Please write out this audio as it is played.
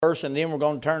verse, and then we're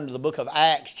going to turn to the book of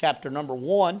Acts, chapter number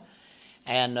 1,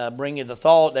 and bring you the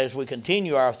thought as we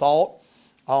continue our thought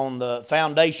on the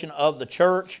foundation of the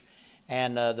church,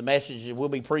 and the message that we'll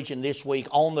be preaching this week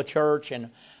on the church.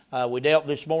 And we dealt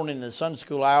this morning in the Sunday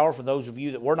school hour, for those of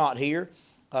you that were not here,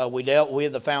 we dealt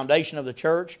with the foundation of the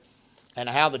church and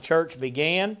how the church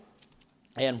began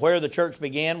and where the church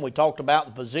began. We talked about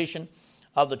the position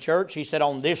of the church. He said,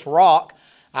 on this rock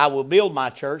I will build my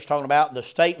church, talking about the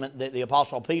statement that the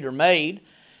Apostle Peter made.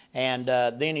 And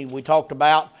then we talked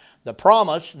about the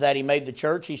promise that he made the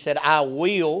church. He said, I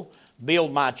will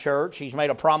build my church. He's made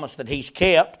a promise that he's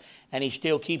kept, and he's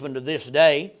still keeping to this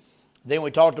day. Then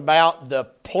we talked about the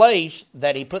place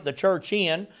that he put the church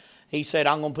in. He said,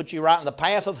 I'm going to put you right in the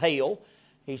path of hell.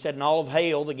 He said, in all of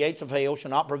hell, the gates of hell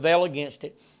shall not prevail against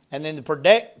it. And then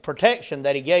the protection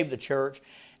that he gave the church,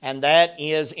 and that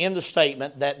is in the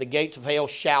statement that the gates of hell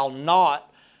shall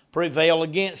not prevail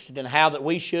against it, and how that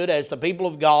we should, as the people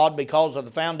of God, because of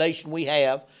the foundation we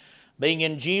have, being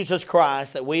in Jesus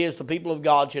Christ, that we as the people of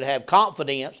God should have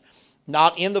confidence,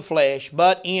 not in the flesh,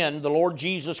 but in the Lord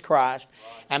Jesus Christ,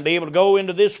 and be able to go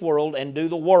into this world and do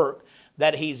the work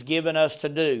that He's given us to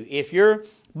do. If your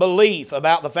belief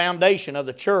about the foundation of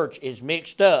the church is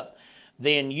mixed up,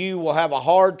 then you will have a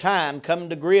hard time coming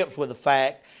to grips with the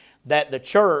fact that the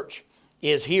church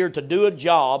is here to do a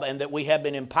job, and that we have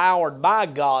been empowered by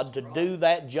God to do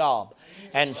that job.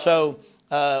 And so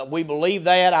we believe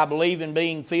that. I believe in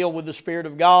being filled with the Spirit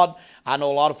of God. I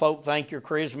know a lot of folk think you're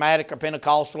charismatic or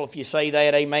Pentecostal if you say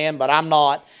that, amen, but I'm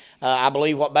not. I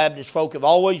believe what Baptist folk have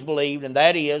always believed, and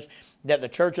that is that the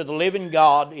church of the living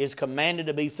God is commanded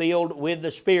to be filled with the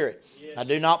Spirit. Yes. I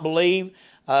do not believe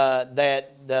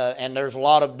and there's a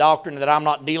lot of doctrine that I'm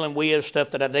not dealing with,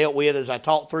 stuff that I dealt with as I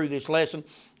taught through this lesson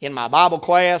in my Bible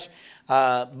class.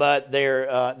 But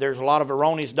there's a lot of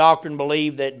erroneous doctrine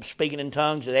believed that speaking in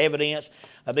tongues is evidence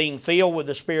of being filled with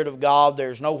the Spirit of God.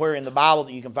 There's nowhere in the Bible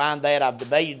that you can find that. I've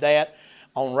debated that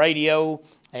on radio,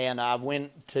 and I've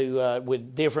went to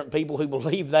with different people who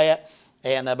believe that.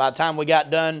 And by the time we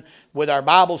got done with our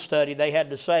Bible study, they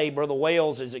had to say, Brother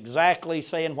Wells is exactly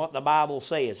saying what the Bible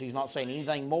says. He's not saying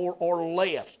anything more or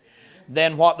less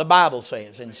than what the Bible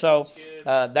says. And so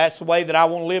that's the way that I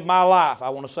want to live my life.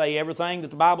 I want to say everything that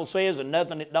the Bible says and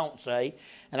nothing it don't say.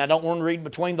 And I don't want to read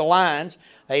between the lines.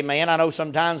 Amen. I know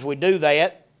sometimes we do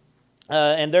that.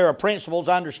 And there are principles,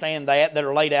 I understand that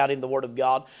are laid out in the Word of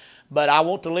God. But I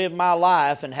want to live my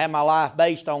life and have my life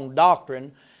based on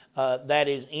doctrine that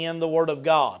is in the Word of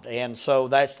God. And so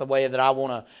that's the way that I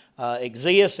want to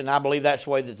exist, and I believe that's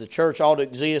the way that the church ought to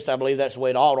exist. I believe that's the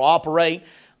way it ought to operate.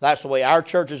 That's the way our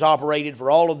church has operated for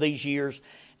all of these years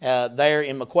there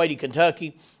in McQuady,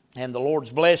 Kentucky, and the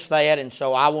Lord's blessed that, and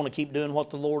so I want to keep doing what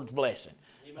the Lord's blessing.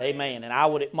 Amen. And I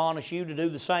would admonish you to do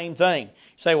the same thing. You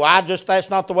say, well, that's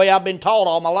not the way I've been taught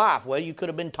all my life. Well, you could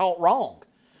have been taught wrong.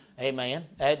 Amen.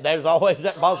 There's always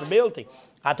that possibility.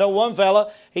 I told one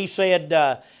fella, he said,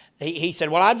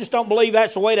 well, I just don't believe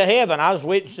that's the way to heaven. I was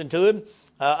witnessing to him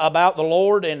about the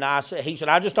Lord, and he said,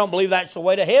 I just don't believe that's the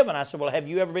way to heaven. I said, well, have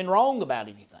you ever been wrong about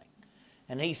anything?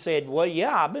 And he said, well,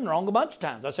 yeah, I've been wrong a bunch of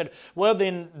times. I said, well,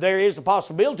 then there is a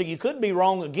possibility you could be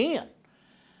wrong again.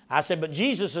 I said, but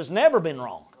Jesus has never been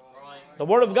wrong. The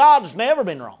Word of God has never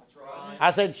been wrong.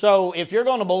 I said, so if you're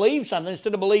going to believe something,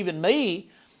 instead of believing me,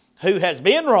 who has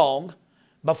been wrong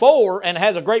before and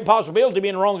has a great possibility of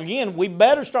being wrong again, we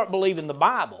better start believing the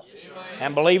Bible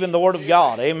and believing the Word of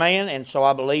God. Amen. And so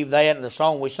I believe that. And the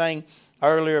song we sang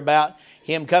earlier about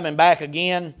Him coming back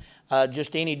again,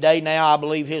 just any day now, I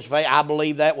believe His faith. I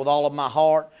believe that with all of my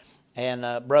heart.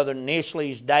 And Brother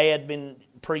Nisley's dad been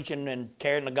preaching and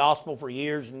carrying the gospel for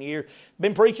years and years.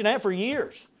 Been preaching that for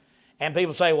years. And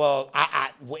people say, well,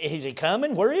 is He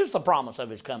coming? Where is the promise of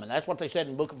His coming? That's what they said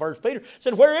in the book of 1 Peter.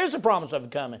 Said, where is the promise of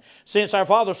His coming? Since our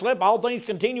father slept, all things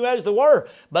continue as they were.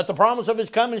 But the promise of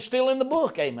His coming is still in the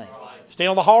book, amen.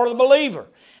 Still in the heart of the believer.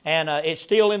 And it's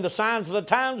still in the signs of the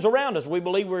times around us. We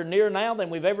believe we're nearer now than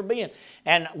we've ever been.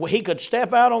 And He could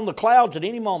step out on the clouds at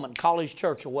any moment and call His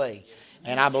church away.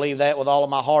 And I believe that with all of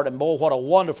my heart. And boy, what a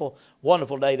wonderful,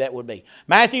 wonderful day that would be.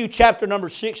 Matthew chapter number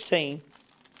 16.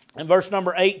 And verse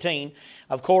number 18,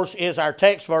 of course, is our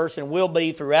text verse and will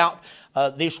be throughout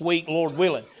this week, Lord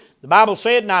willing. The Bible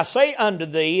said, and I say unto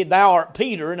thee, thou art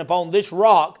Peter, and upon this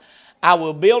rock I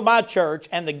will build my church,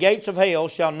 and the gates of hell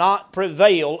shall not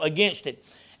prevail against it.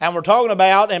 And we're talking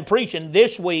about and preaching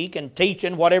this week and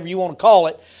teaching, whatever you want to call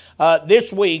it,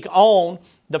 this week on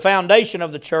the foundation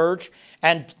of the church.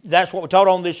 And that's what we taught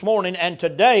on this morning. And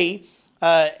today,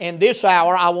 in this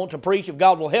hour, I want to preach, if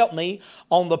God will help me,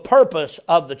 on the purpose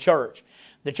of the church.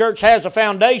 The church has a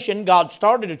foundation. God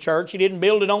started a church. He didn't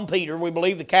build it on Peter. We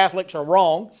believe the Catholics are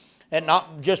wrong. And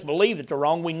not just believe that they're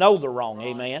wrong, we know they're wrong,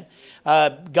 amen.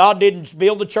 God didn't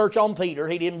build the church on Peter.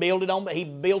 He didn't build it on, He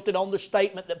built it on the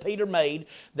statement that Peter made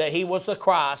that he was the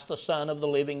Christ, the Son of the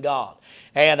living God.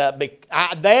 And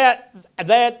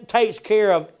that takes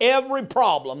care of every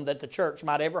problem that the church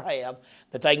might ever have,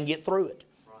 that they can get through it.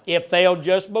 If they'll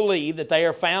just believe that they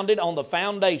are founded on the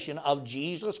foundation of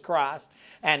Jesus Christ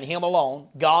and Him alone,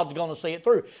 God's going to see it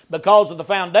through. Because of the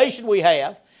foundation we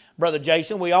have, Brother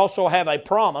Jason, we also have a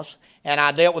promise, and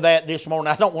I dealt with that this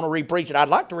morning. I don't want to re-preach it. I'd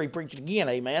like to re-preach it again,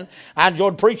 amen. I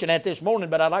enjoyed preaching that this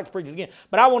morning, but I'd like to preach it again.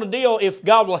 But I want to deal, if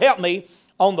God will help me,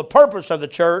 on the purpose of the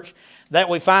church that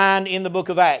we find in the book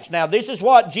of Acts. Now, this is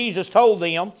what Jesus told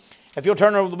them. If you'll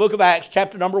turn over to the book of Acts,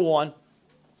 chapter number 1.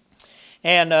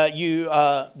 And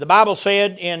the Bible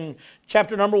said in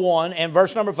chapter number 1 and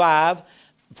verse number 5,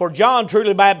 "For John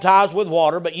truly baptized with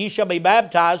water, but ye shall be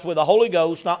baptized with the Holy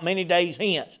Ghost not many days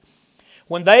hence.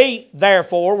 When they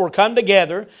therefore were come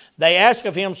together, they asked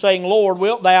of him, saying, Lord,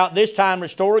 wilt thou at this time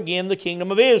restore again the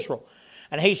kingdom of Israel?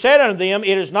 And he said unto them,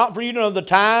 It is not for you to know the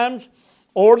times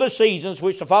or the seasons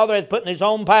which the Father hath put in his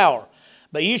own power.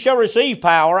 But ye shall receive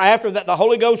power after that the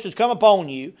Holy Ghost is come upon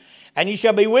you, and ye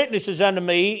shall be witnesses unto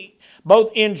me,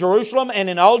 both in Jerusalem and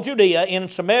in all Judea, in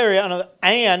Samaria,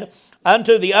 and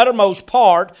unto the uttermost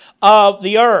part of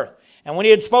the earth. And when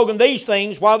he had spoken these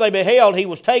things, while they beheld, he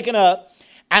was taken up,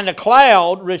 and the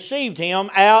cloud received him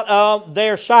out of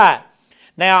their sight."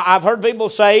 Now, I've heard people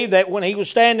say that when he was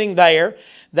standing there,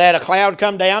 that a cloud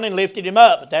come down and lifted him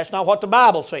up. But that's not what the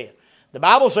Bible said. The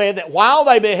Bible said that while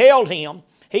they beheld him,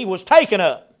 he was taken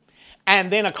up.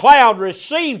 And then a cloud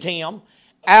received him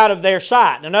out of their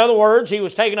sight. In other words, he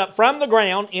was taken up from the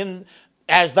ground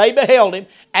as they beheld him.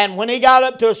 And when he got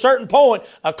up to a certain point,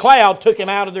 a cloud took him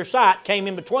out of their sight, came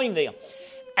in between them.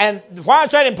 And why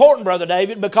is that important, Brother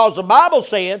David? Because the Bible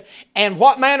said, "And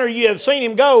what manner ye have seen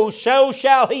him go, so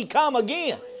shall he come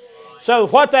again." So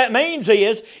what that means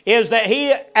is that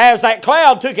he, as that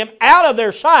cloud took him out of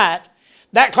their sight,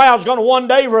 that cloud's going to one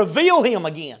day reveal him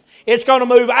again. It's going to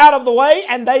move out of the way,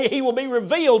 and he will be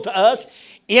revealed to us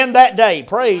in that day.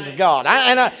 Praise God.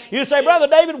 You say, Brother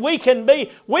David,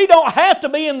 we don't have to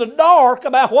be in the dark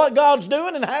about what God's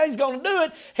doing and how He's going to do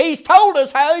it. He's told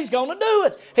us how He's going to do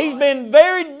it. He's been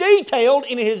very detailed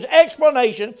in His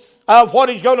explanation of what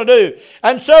He's going to do.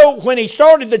 And so when He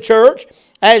started the church,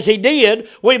 as He did,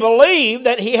 we believe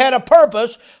that He had a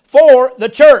purpose for the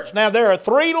church. Now, there are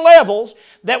 3 levels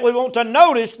that we want to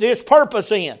notice this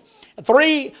purpose in.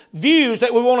 3 views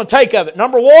that we want to take of it.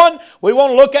 Number 1, we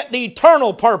want to look at the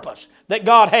eternal purpose that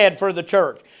God had for the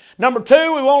church. Number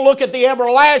 2, we want to look at the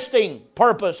everlasting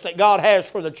purpose that God has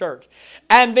for the church.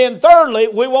 And then thirdly,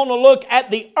 we want to look at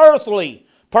the earthly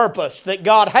purpose that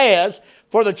God has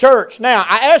for the church. Now,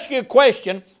 I ask you a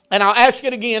question, and I'll ask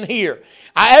it again here.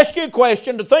 I ask you a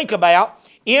question to think about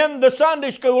in the Sunday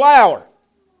school hour.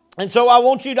 And so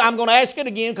I'm going to ask it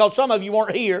again because some of you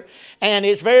weren't here, and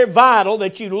it's very vital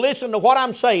that you listen to what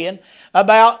I'm saying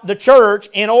about the church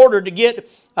in order to get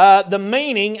the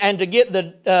meaning and to get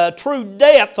the true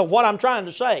depth of what I'm trying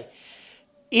to say.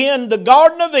 In the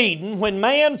Garden of Eden, when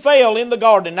man fell in the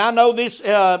garden, I know this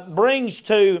brings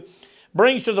to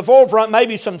the forefront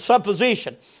maybe some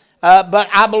supposition, but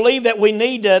I believe that we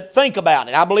need to think about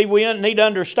it. I believe we need to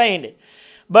understand it.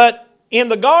 But in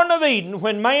the Garden of Eden,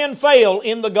 when man fell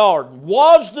in the garden,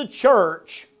 was the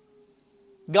church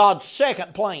God's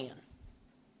second plan?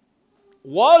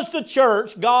 Was the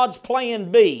church God's plan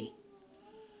B?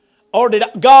 Or did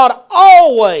God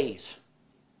always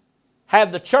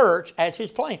have the church as His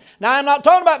plan? Now, I'm not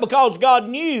talking about because God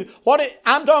knew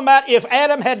I'm talking about if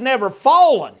Adam had never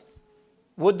fallen,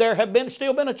 would there have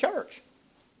still been a church?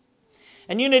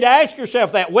 And you need to ask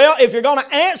yourself that. Well, if you're going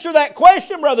to answer that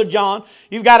question, Brother John,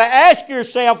 you've got to ask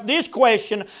yourself this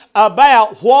question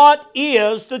about what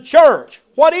is the church?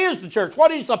 What is the church?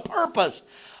 What is the purpose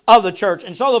of the church?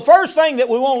 And so the first thing that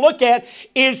we want to look at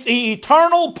is the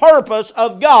eternal purpose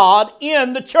of God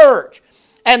in the church.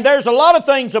 And there's a lot of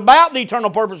things about the eternal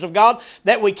purpose of God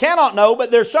that we cannot know,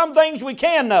 but there's some things we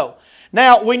can know.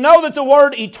 Now, we know that the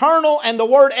word eternal and the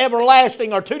word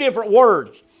everlasting are 2 different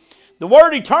words. The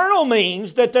word eternal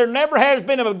means that there never has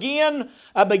been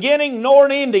a beginning nor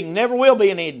an ending. Never will be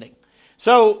an ending.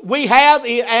 So we have,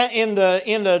 in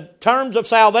the terms of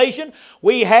salvation,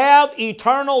 we have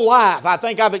eternal life. I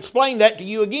think I've explained that to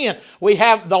you again. We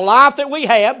have the life that we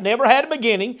have, never had a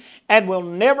beginning, and will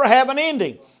never have an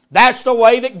ending. That's the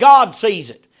way that God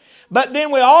sees it. But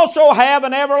then we also have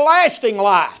an everlasting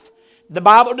life. The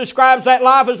Bible describes that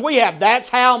life as we have. That's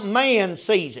how man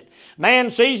sees it.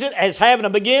 Man sees it as having a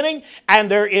beginning, and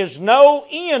there is no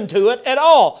end to it at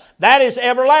all. That is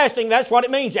everlasting. That's what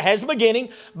it means. It has a beginning,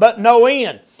 but no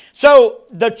end. So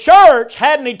the church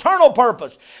had an eternal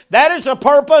purpose. That is a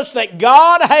purpose that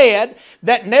God had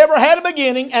that never had a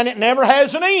beginning, and it never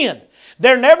has an end.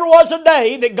 There never was a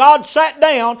day that God sat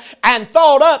down and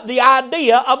thought up the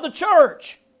idea of the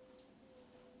church.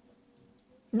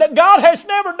 That God has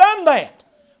never done that.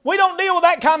 We don't deal with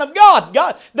that kind of God.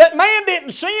 That man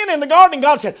didn't sin in the garden, and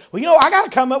God said, well, I got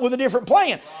to come up with a different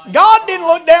plan. God didn't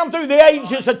look down through the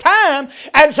ages of time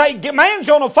and say, man's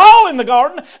going to fall in the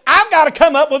garden. I've got to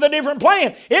come up with a different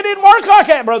plan. It didn't work like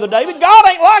that, Brother David. God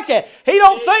ain't like that. He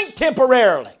don't think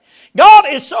temporarily. God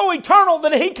is so eternal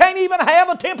that He can't even have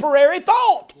a temporary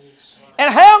thought.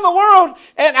 And how in the world,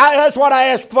 that's what I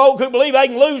ask folk who believe they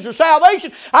can lose their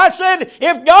salvation. I said,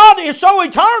 if God is so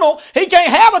eternal, He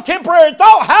can't have a temporary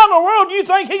thought. How in the world do you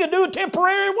think He could do a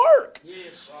temporary work?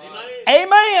 Yes.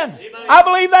 Amen. I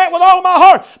believe that with all of my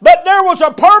heart. But there was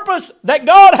a purpose that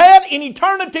God had in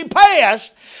eternity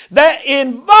past that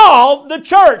involved the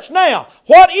church. Now,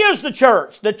 what is the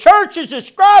church? The church is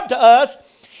described to us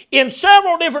in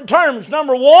several different terms.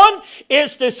 Number one,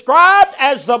 it's described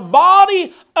as the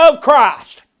body of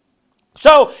Christ.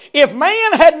 So, if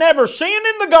man had never sinned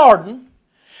in the garden,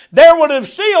 there would have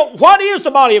still, what is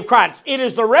the body of Christ? It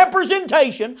is the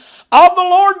representation of the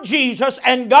Lord Jesus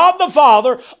and God the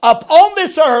Father upon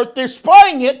this earth,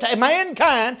 displaying it to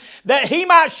mankind that He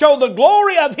might show the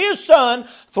glory of His Son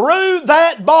through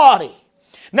that body.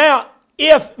 Now,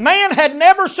 if man had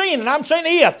never sinned, and I'm saying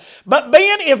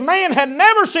if man had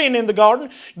never sinned in the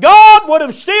garden, God would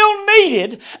have still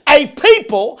needed a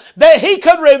people that He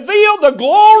could reveal the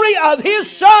glory of His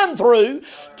Son through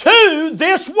to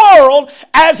this world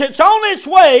as it's on its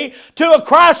way to a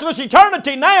Christless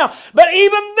eternity now. But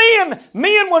even then,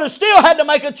 men would have still had to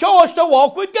make a choice to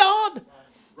walk with God.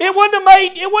 It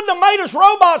wouldn't have made us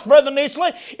robots, Brother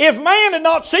Nisley, if man had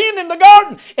not sinned in the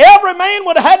garden. Every man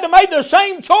would have had to make the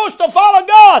same choice to follow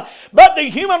God. But the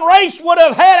human race would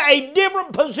have had a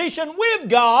different position with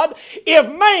God if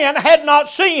man had not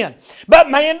sinned.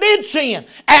 But man did sin,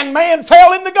 and man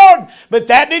fell in the garden. But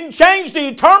that didn't change the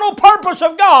eternal purpose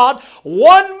of God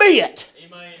one bit.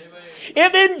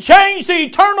 It didn't change the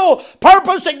eternal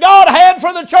purpose that God had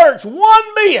for the church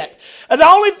one bit. The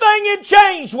only thing it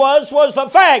changed was the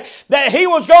fact that He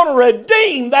was going to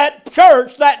redeem that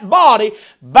church, that body,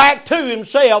 back to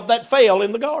Himself that fell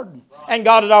in the garden. And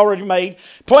God had already made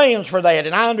plans for that.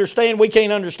 And I understand we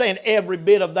can't understand every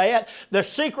bit of that. The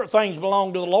secret things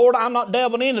belong to the Lord. I'm not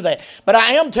delving into that. But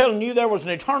I am telling you there was an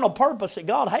eternal purpose that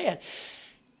God had.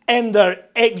 And the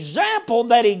example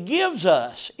that He gives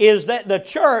us is that the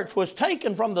church was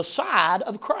taken from the side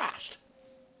of Christ.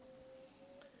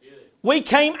 We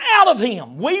came out of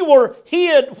Him. We were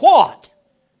hid what?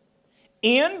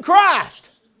 In Christ.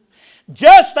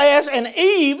 Just as, and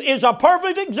Eve is a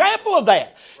perfect example of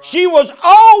that. She was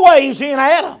always in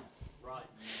Adam.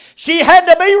 She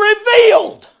had to be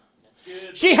revealed.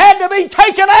 She had to be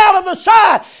taken out of the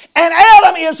side. And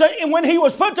Adam when he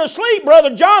was put to sleep,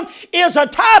 Brother John, is a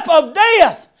type of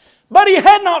death. But he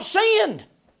had not sinned.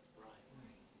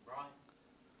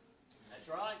 That's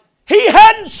right. He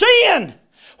hadn't sinned.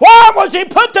 Why was he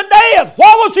put to death?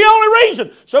 What was the only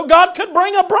reason? So God could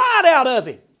bring a bride out of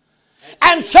him.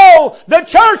 And so the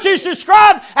church is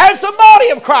described as the body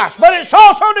of Christ, but it's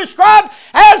also described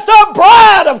as the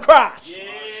bride of Christ.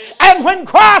 And when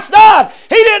Christ died,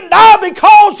 He didn't die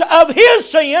because of His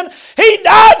sin. He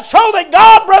died so that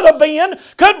God, Brother Ben,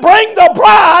 could bring the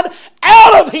bride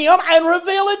out of Him and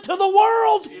reveal it to the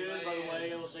world.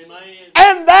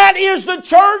 And that is the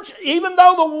church, even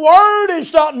though the word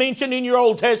is not mentioned in your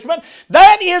Old Testament,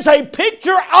 that is a picture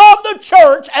of the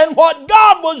church and what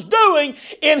God was doing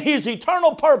in His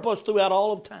eternal purpose throughout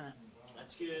all of time.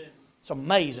 That's good. It's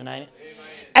amazing, ain't it?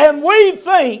 And we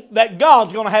think that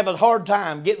God's going to have a hard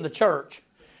time getting the church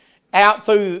out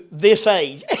through this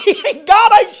age.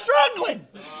 God ain't struggling.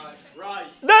 Right.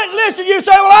 Listen, you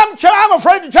say, well, I'm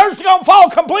afraid the church is going to fall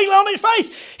completely on its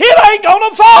face. It ain't going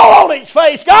to fall on its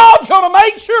face. God's going to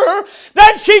make sure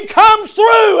that she comes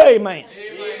through. Amen.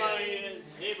 Amen.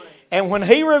 And when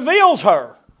He reveals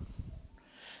her,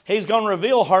 He's going to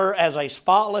reveal her as a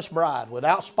spotless bride,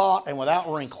 without spot and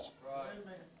without wrinkle.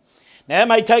 Now, it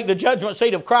may take the judgment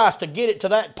seat of Christ to get it to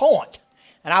that point,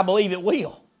 and I believe it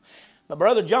will. But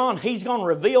Brother John, He's going to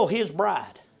reveal His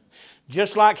bride,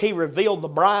 just like He revealed the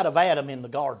bride of Adam in the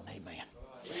garden. Amen.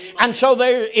 And so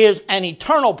there is an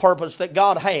eternal purpose that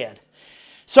God had.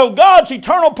 So God's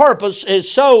eternal purpose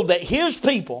is so that His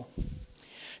people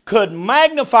could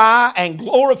magnify and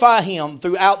glorify Him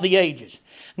throughout the ages.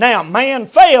 Now, man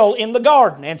fell in the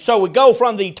garden, and so we go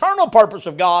from the eternal purpose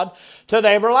of God to the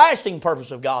everlasting purpose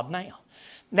of God now.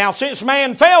 Now, since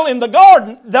man fell in the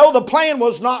garden, though the plan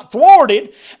was not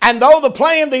thwarted, and though the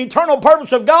plan, the eternal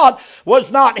purpose of God,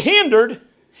 was not hindered,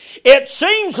 it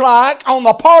seems like on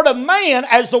the part of man,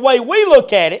 as the way we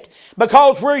look at it,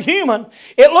 because we're human,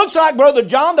 it looks like, Brother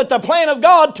John, that the plan of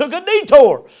God took a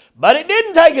detour. But it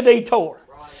didn't take a detour.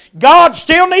 God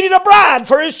still needed a bride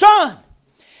for His Son.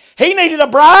 He needed a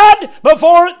bride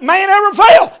before man ever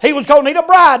fell. He was going to need a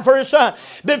bride for His Son.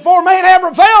 Before man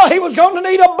ever fell, He was going to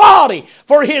need a body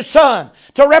for His Son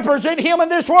to represent Him in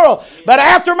this world. But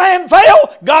after man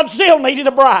fell, God still needed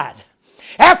a bride.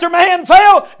 After man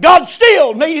fell, God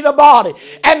still needed a body.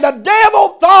 And the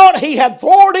devil thought he had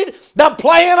thwarted the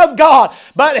plan of God.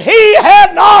 But he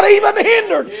had not even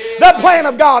hindered the plan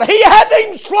of God. He hadn't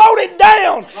even slowed it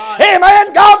down.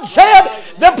 Amen. God said,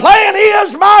 the plan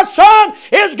is my son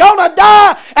is going to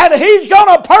die and he's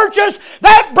going to purchase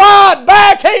that bride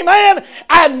back. Amen.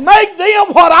 And make them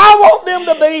what I want them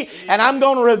to be. And I'm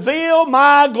going to reveal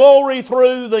my glory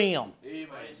through them.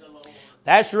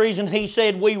 That's the reason He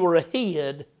said we were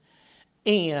hid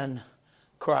in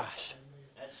Christ.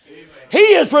 He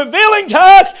is revealing to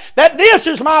us that this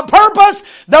is my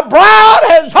purpose. The bride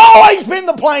has always been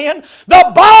the plan.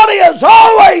 The body has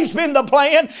always been the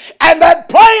plan. And that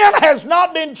plan has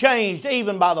not been changed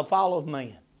even by the fall of man.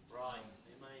 Right.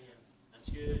 Amen. That's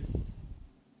good.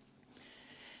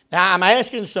 Now I'm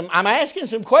asking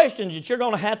some questions that you're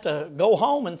going to have to go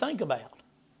home and think about.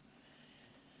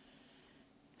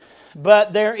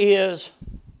 But there is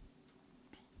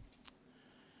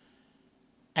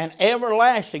an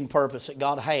everlasting purpose that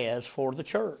God has for the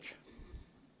church.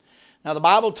 Now the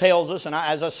Bible tells us, and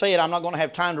as I said, I'm not going to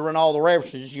have time to run all the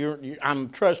references. I'm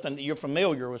trusting that you're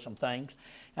familiar with some things,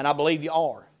 and I believe you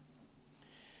are.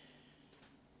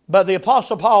 But the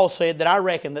Apostle Paul said that I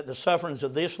reckon that the sufferings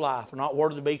of this life are not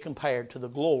worthy to be compared to the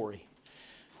glory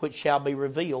which shall be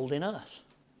revealed in us.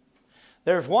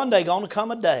 There's one day going to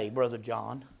come a day, Brother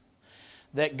John,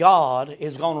 that God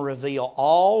is going to reveal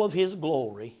all of His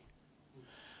glory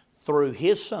through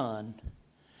His Son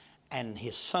and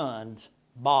His Son's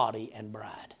body and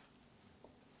bride.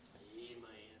 Amen.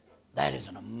 That is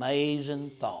an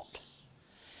amazing thought.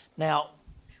 Now,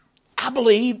 I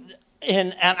believe,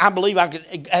 and I believe I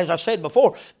could, as I said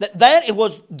before, that it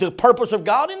was the purpose of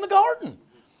God in the garden.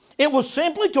 It was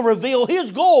simply to reveal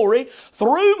His glory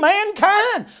through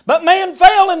mankind. But man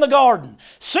fell in the garden.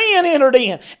 Sin entered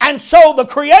in. And so the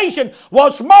creation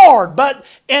was marred,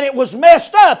 and it was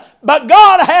messed up. But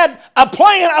God had a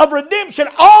plan of redemption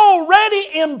already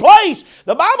in place.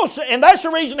 The Bible says, and that's the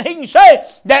reason He can say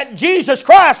that Jesus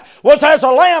Christ was as a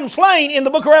lamb slain in the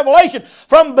book of Revelation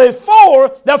from before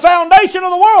the foundation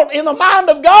of the world. In the mind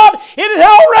of God, it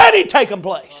had already taken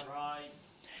place.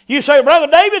 You say, Brother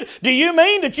David, do you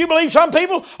mean that you believe some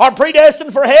people are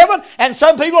predestined for heaven and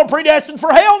some people are predestined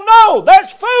for hell? No,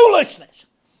 that's foolishness.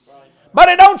 But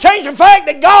it don't change the fact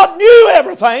that God knew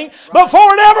everything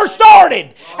before it ever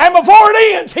started. And before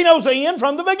it ends, He knows the end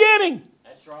from the beginning.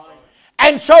 That's right.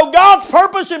 And so God's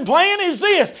purpose and plan is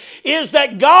this, is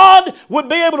that God would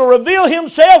be able to reveal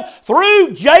Himself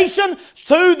through Jason,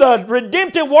 through the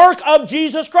redemptive work of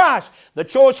Jesus Christ. The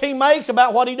choice He makes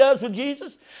about what He does with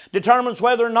Jesus determines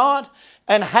whether or not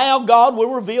and how God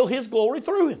will reveal His glory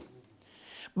through Him.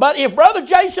 But if Brother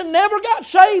Jason never got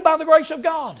saved by the grace of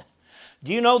God,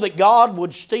 do you know that God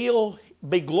would still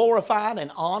be glorified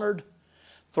and honored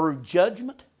through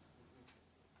judgment?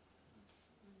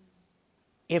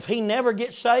 If he never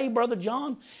gets saved, Brother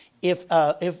John, if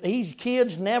these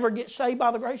kids never get saved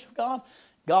by the grace of God,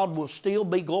 God will still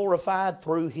be glorified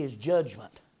through His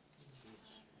judgment.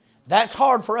 That's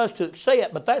hard for us to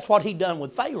accept, but that's what He done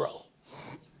with Pharaoh.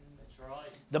 That's right.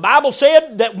 The Bible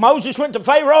said that Moses went to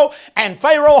Pharaoh, and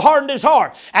Pharaoh hardened his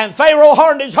heart, and Pharaoh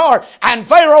hardened his heart, and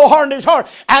Pharaoh hardened his heart.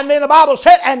 And then the Bible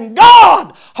said, and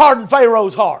God hardened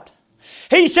Pharaoh's heart.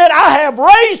 He said, I have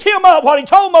raised him up, what He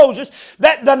told Moses,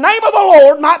 that the name of the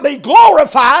Lord might be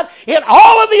glorified in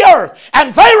all of the earth.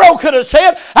 And Pharaoh could have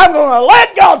said, I'm going to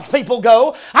let God's people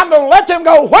go. I'm going to let them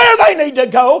go where they need to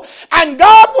go. And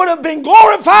God would have been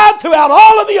glorified throughout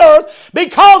all of the earth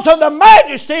because of the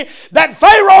majesty that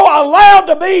Pharaoh allowed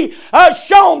to be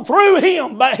shown through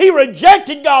him. But he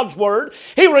rejected God's word.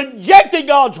 He rejected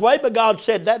God's way. But God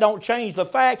said, that don't change the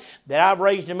fact that I've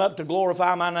raised him up to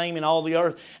glorify my name in all the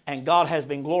earth. And God has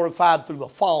been glorified through the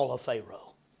fall of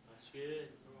Pharaoh. That's good.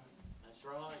 That's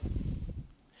right.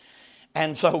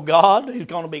 And so God is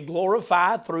going to be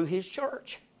glorified through His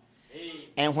church.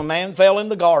 And when man fell in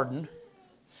the garden,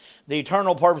 the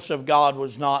eternal purpose of God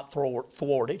was not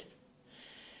thwarted.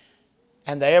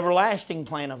 And the everlasting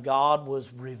plan of God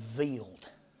was revealed.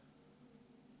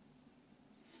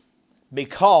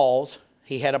 Because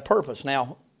He had a purpose.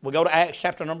 Now, we go to Acts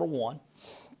chapter number 1.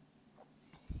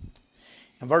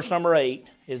 And verse number 8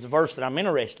 is the verse that I'm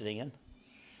interested in.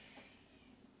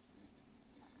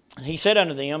 And He said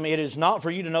unto them, it is not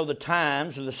for you to know the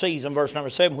times or the season, verse number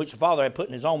 7, which the Father hath put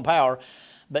in His own power,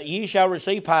 but ye shall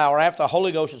receive power after the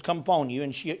Holy Ghost has come upon you,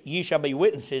 and ye shall be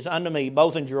witnesses unto me,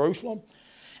 both in Jerusalem,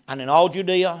 and in all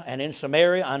Judea, and in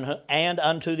Samaria, and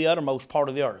unto the uttermost part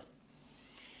of the earth.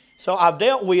 So I've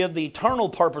dealt with the eternal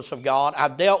purpose of God.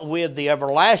 I've dealt with the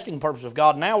everlasting purpose of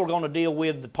God. Now we're going to deal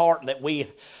with the part that we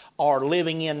are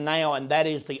living in now, and that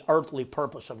is the earthly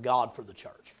purpose of God for the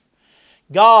church.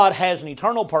 God has an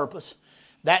eternal purpose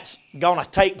that's going to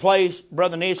take place,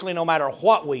 Brother Nisley, no matter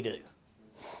what we do.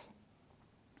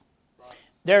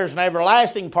 There's an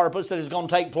everlasting purpose that is going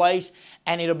to take place,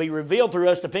 and it'll be revealed through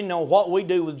us depending on what we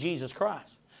do with Jesus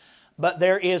Christ. But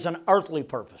there is an earthly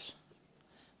purpose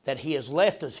that He has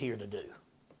left us here to do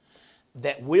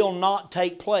that will not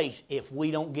take place if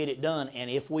we don't get it done. And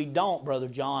if we don't, Brother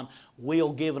John,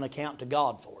 we'll give an account to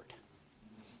God for it.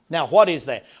 Now, what is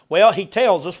that? Well, He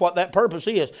tells us what that purpose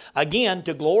is. Again,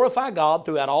 to glorify God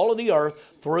throughout all of the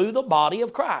earth through the body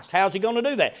of Christ. How's He going to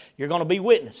do that? You're going to be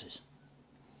witnesses.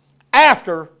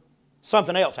 After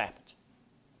something else happens.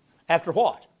 After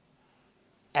what?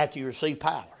 After you receive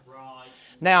power. Right.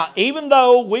 Now, even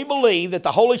though we believe that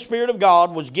the Holy Spirit of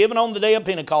God was given on the day of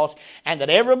Pentecost, and that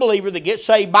every believer that gets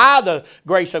saved by the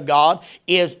grace of God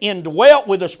is indwelt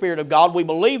with the Spirit of God, we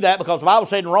believe that because the Bible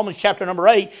said in Romans chapter number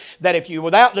 8 that if you're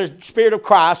without the Spirit of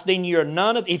Christ, then you're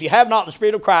none of, if you have not the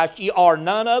Spirit of Christ, you are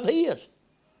none of His.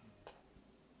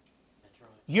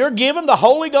 You're given the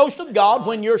Holy Ghost of God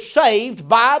when you're saved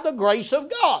by the grace of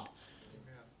God.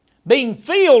 Being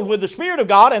filled with the Spirit of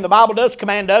God, and the Bible does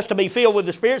command us to be filled with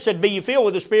the Spirit. It said, be ye filled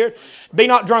with the Spirit. Be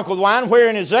not drunk with wine,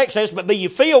 wherein is excess, but be ye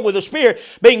filled with the Spirit.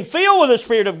 Being filled with the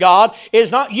Spirit of God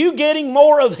is not you getting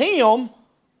more of Him.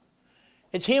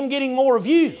 It's Him getting more of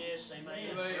you. Yes,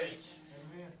 amen.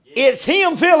 It's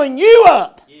Him filling you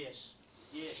up. Yes.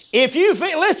 Yes. If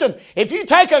you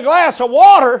take a glass of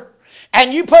water,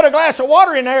 and you put a glass of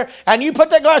water in there, and you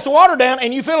put that glass of water down,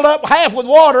 and you fill it up half with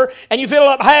water, and you fill it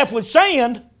up half with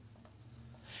sand,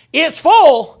 it's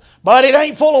full, but it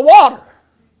ain't full of water.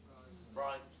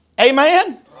 Right.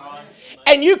 Amen? Right.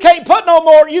 And you can't put no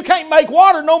more, you can't make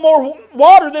water no more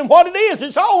water than what it is.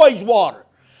 It's always water.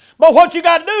 But what you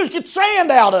got to do is get sand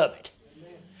out of it.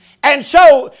 And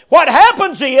so what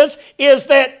happens is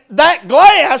that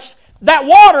glass, that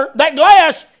water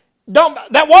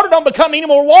don't become any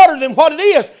more water than what it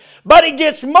is, but it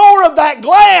gets more of that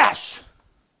glass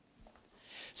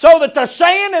so that the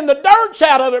sand and the dirt's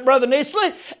out of it, Brother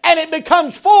Nisley, and it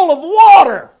becomes full of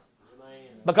water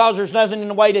because there's nothing in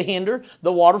the way to hinder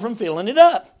the water from filling it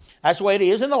up. That's the way it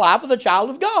is in the life of the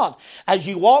child of God. As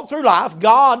you walk through life,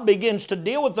 God begins to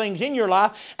deal with things in your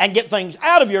life and get things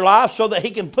out of your life so that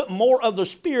He can put more of the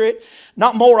Spirit,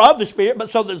 not more of the Spirit, but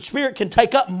so that the Spirit can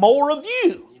take up more of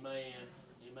you.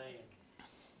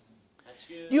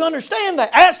 You understand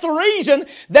that? That's the reason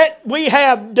that we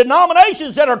have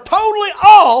denominations that are totally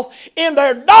off in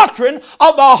their doctrine of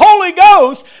the Holy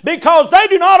Ghost because they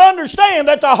do not understand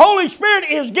that the Holy Spirit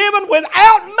is given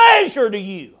without measure to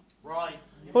you. Right.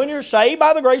 When you're saved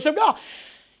by the grace of God.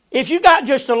 If you got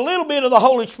just a little bit of the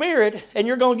Holy Spirit and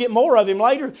you're going to get more of Him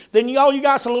later, then all you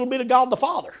got is a little bit of God the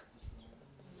Father.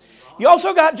 You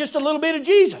also got just a little bit of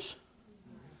Jesus.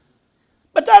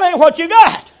 But that ain't what you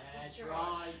got.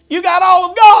 You got all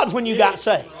of God when you got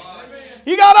saved.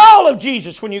 You got all of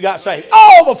Jesus when you got saved.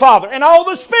 All the Father and all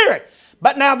the Spirit.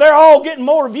 But now they're all getting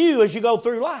more of you as you go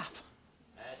through life.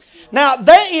 Now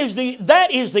that is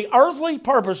the earthly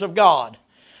purpose of God,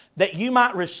 that you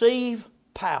might receive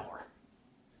power.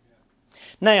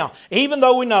 Now, even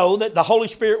though we know that the Holy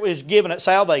Spirit was given at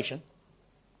salvation,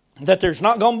 that there's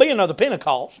not going to be another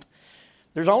Pentecost.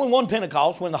 There's only one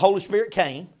Pentecost when the Holy Spirit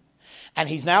came, and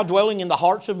He's now dwelling in the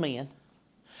hearts of men.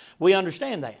 We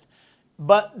understand that.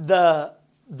 But the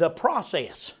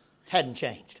process hadn't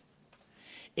changed.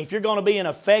 If you're going to be an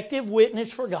effective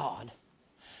witness for God,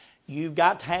 you've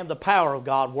got to have the power of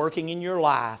God working in your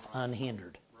life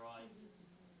unhindered. Right.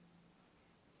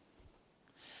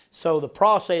 So the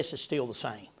process is still the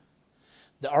same.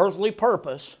 The earthly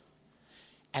purpose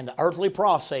and the earthly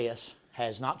process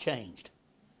has not changed.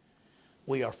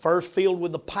 We are first filled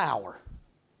with the power,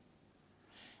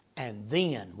 and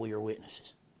then we are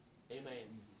witnesses.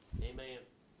 Amen.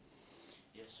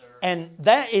 Yes, sir. And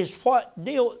that is what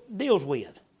deals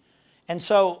with. And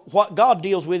so what God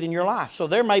deals with in your life. So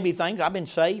there may be things, I've been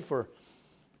saved for,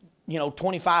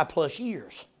 25 plus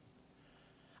years.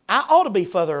 I ought to be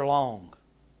further along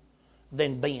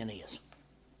than Ben is.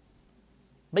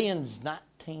 Ben's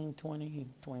 19, 20,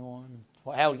 21.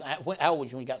 How old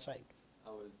was you when you got saved? I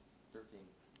was 13.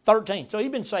 13. So he's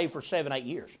been saved for 7, 8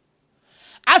 years.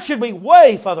 I should be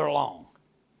way further along.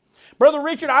 Brother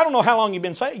Richard, I don't know how long you've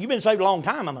been saved. You've been saved a long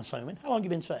time, I'm assuming. How long have you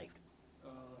been saved?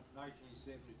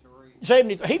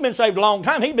 1973. He's been saved a long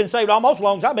time. He's been saved almost as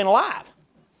long as I've been alive.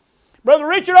 Brother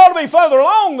Richard ought to be further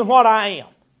along than what I am.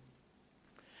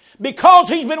 Because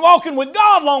he's been walking with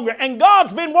God longer, and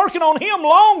God's been working on him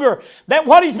longer than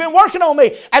what he's been working on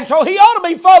me. And so he ought to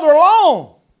be further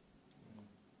along.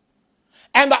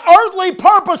 And the earthly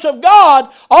purpose of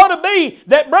God ought to be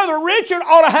that Brother Richard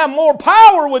ought to have more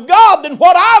power with God than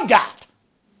what I've got.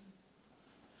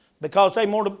 Because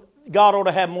God ought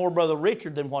to have more Brother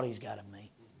Richard than what he's got of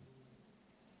me.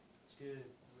 It's good.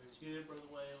 It's good, Brother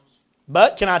Wells.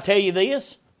 But can I tell you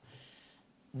this?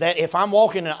 That if I'm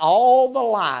walking in all the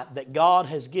light that God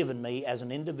has given me as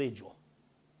an individual,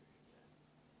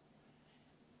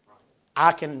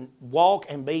 I can walk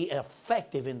and be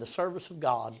effective in the service of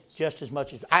God just as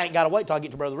much as... I ain't got to wait till I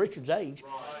get to Brother Richard's age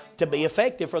to be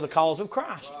effective for the cause of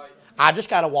Christ. I just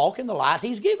got to walk in the light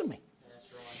he's given me.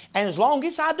 And as long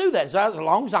as I do that, as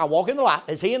long as I walk in the light,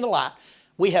 as he in the light,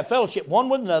 we have fellowship one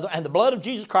with another, and the blood of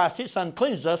Jesus Christ, his Son,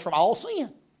 cleanses us from all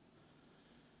sin.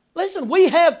 Listen, we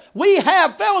have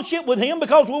fellowship with him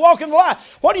because we walk in the light.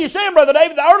 What are you saying, Brother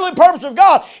David? The earthly purpose of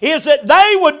God is that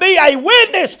they would be a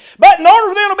witness. But in order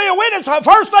for them to be a witness, the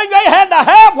first thing they had to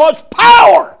have was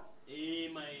power.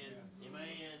 Amen. Amen.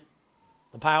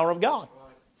 The power of God.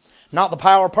 Right. Not the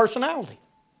power of personality.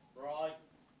 Right.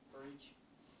 Preach.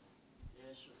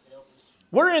 Yes, sir. Help us.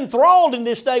 We're enthralled in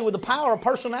this day with the power of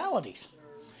personalities.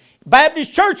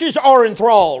 Baptist churches are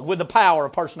enthralled with the power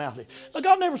of personality. But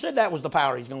God never said that was the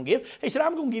power he's going to give. He said,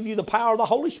 I'm going to give you the power of the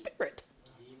Holy Spirit.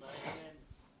 Amen.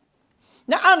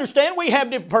 Now, I understand we have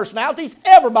different personalities.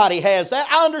 Everybody has that.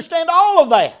 I understand all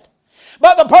of that.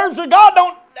 But the purpose of God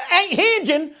ain't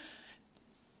hinging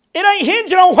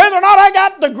on whether or not I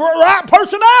got the right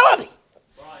personality.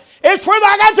 Right. It's whether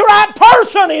I got the right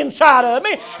person inside of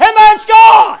me. And that's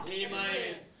God.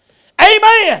 Amen.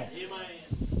 Amen. Amen.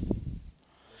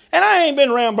 And I ain't been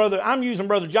around I'm using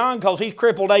Brother John because he's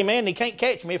crippled, amen, and he can't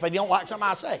catch me if he don't like something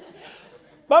I say.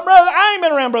 But brother, I ain't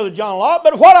been around Brother John a lot,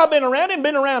 but what I've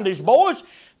been around these boys,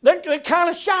 they're kind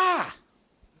of shy. A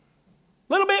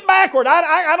little bit backward.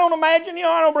 I don't imagine,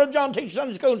 I know Brother John teaches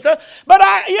Sunday school and stuff, but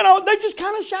they're just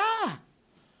kind of shy.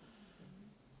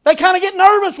 They kind of get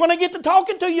nervous when they get to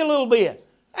talking to you a little bit.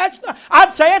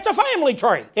 I'd say it's a family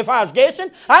trait. If I was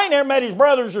guessing, I ain't never met his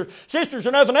brothers or sisters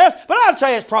or nothing else, but I'd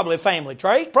say it's probably a family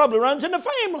trait. Probably runs in the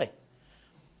family.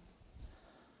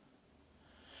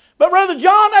 But Brother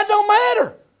John, that don't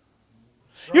matter.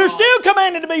 You're still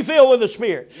commanded to be filled with the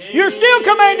Spirit. You're still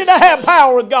commanded to have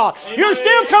power with God. You're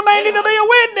still commanded to be a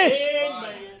witness.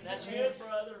 Amen. That's good,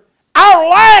 brother. Our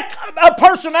lack of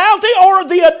personality or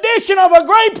the addition of a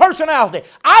great personality.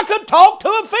 I could talk to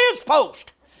a fence post.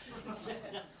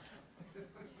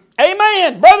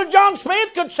 Amen. Brother John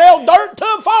Smith could sell dirt to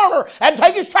a farmer and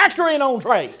take his tractor in on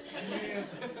trade.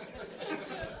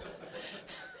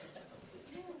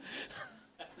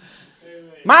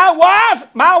 My wife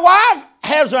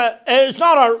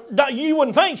you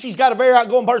wouldn't think she's got a very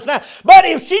outgoing personality. But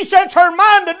if she sets her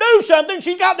mind to do something,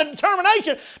 she's got the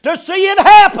determination to see it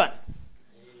happen.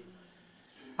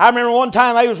 I remember one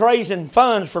time they was raising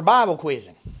funds for Bible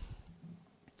quizzing.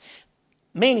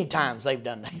 Many times they've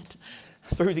done that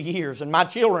through the years, and my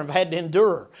children have had to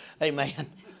endure. Amen.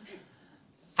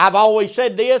 I've always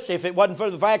said this, if it wasn't for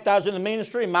the fact I was in the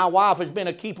ministry and my wife has been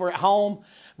a keeper at home,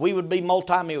 we would be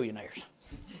multimillionaires.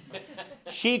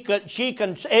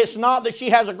 It's not that she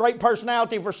has a great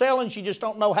personality for selling, she just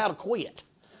don't know how to quit.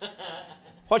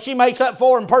 What she makes up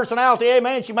for in personality,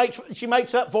 amen, she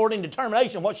makes up for it in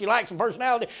determination. What she lacks in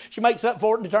personality, she makes up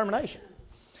for it in determination.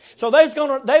 So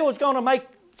they was gonna make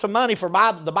some money for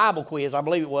the Bible quiz, I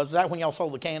believe it was. Is that when y'all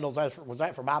sold the candles? Was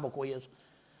that for Bible quiz?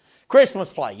 Christmas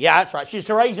play. Yeah, that's right. She's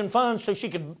raising funds so she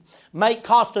could make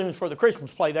costumes for the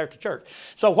Christmas play there at the church.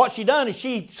 So what she done is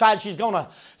she decided she's going to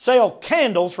sell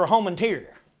candles for home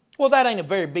interior. Well, that ain't a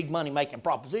very big money-making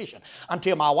proposition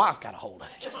until my wife got a hold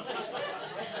of it.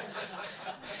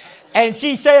 And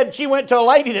she said she went to a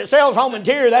lady that sells home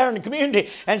interior there in the community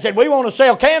and said, we want to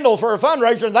sell candles for a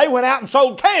fundraiser. And they went out and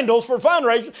sold candles for a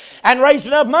fundraiser and raised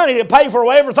enough money to pay for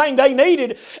everything they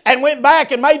needed and went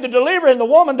back and made the delivery. And the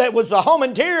woman that was the home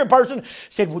interior person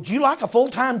said, would you like a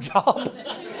full-time job?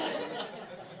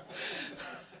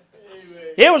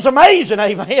 It was amazing,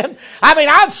 amen. I mean,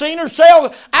 I've seen her sell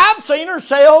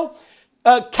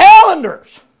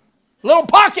calendars, little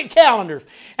pocket calendars,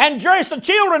 and dress the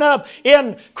children up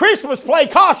in Christmas play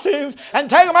costumes and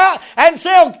take them out and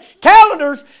sell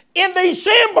calendars in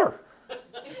December.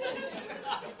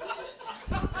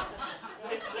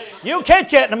 You'll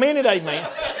catch that in a minute, amen.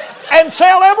 And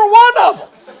sell every one of them.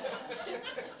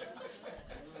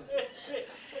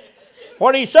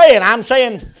 What are you saying? I'm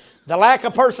saying the lack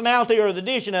of personality or the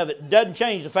addition of it doesn't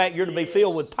change the fact you're to be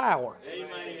filled with power.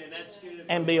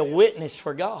 And be a witness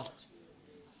for God.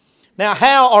 Now,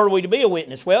 how are we to be a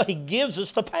witness? Well, He gives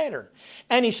us the pattern.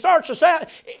 And He starts us out.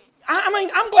 I mean,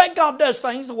 I'm glad God does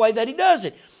things the way that He does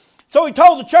it. So He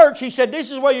told the church, He said,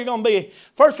 this is where you're going to be.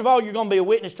 First of all, you're going to be a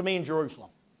witness to me in Jerusalem.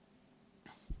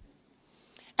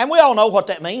 And we all know what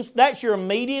that means. That's your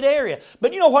immediate area.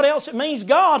 But you know what else it means?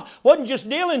 God wasn't just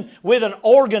dealing with an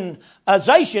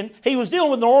organization. He was dealing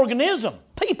with an organism,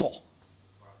 people.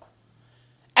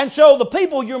 And so the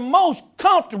people you're most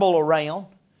comfortable around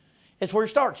is where it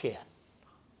starts at.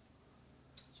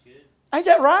 Ain't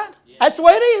that right? Yeah. That's the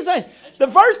way it is, ain't it? The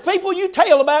first people you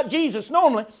tell about Jesus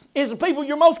normally is the people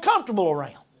you're most comfortable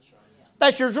around.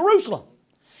 That's your Jerusalem.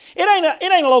 It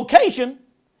ain't a location.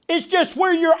 It's just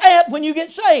where you're at when you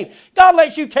get saved. God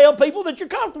lets you tell people that you're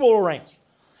comfortable around.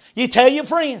 You tell your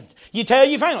friends. You tell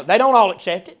your family. They don't all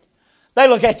accept it. They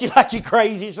look at you like you're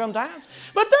crazy sometimes.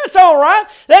 But that's all right.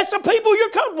 That's the people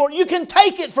you're comfortable with. You can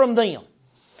take it from them.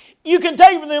 You can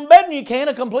take it from them better than you can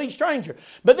a complete stranger.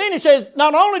 But then He says,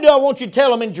 not only do I want you to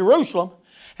tell them in Jerusalem,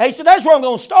 He said, that's where I'm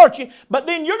going to start you, but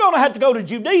then you're going to have to go to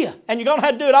Judea, and you're going to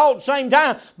have to do it all at the same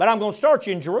time, but I'm going to start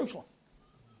you in Jerusalem.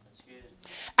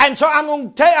 And so I'm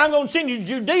going to send you to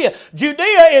Judea.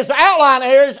 Judea is the outlying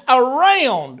areas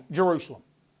around Jerusalem.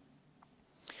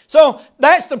 So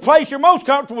that's the place you're most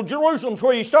comfortable. Jerusalem's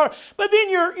where you start. But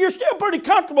then you're still pretty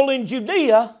comfortable in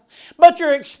Judea, but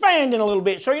you're expanding a little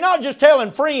bit. So you're not just telling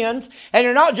friends, and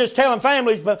you're not just telling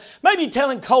families, but maybe you're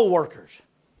telling co-workers.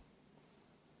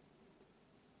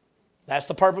 That's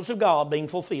the purpose of God being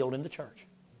fulfilled in the church.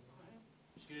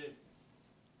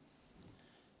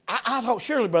 I thought,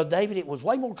 surely, Brother David, it was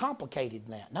way more complicated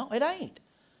than that. No, it ain't.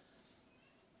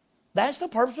 That's the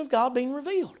purpose of God being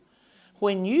revealed.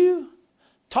 When you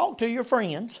talk to your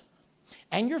friends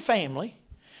and your family,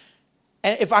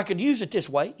 and if I could use it this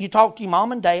way, you talk to your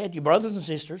mom and dad, your brothers and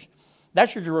sisters,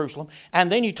 that's your Jerusalem,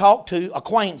 and then you talk to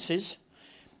acquaintances,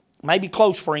 maybe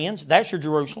close friends, that's your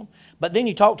Jerusalem, but then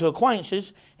you talk to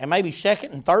acquaintances and maybe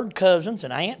second and third cousins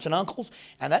and aunts and uncles,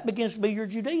 and that begins to be your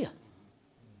Judea.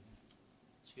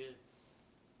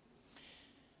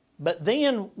 But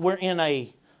then we're in their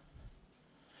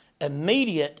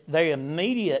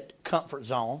immediate comfort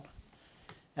zone.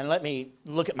 And let me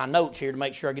look at my notes here to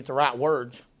make sure I get the right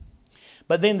words.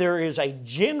 But then there is a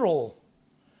general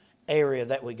area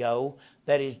that we go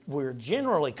that is we're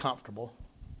generally comfortable.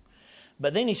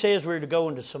 But then He says we're to go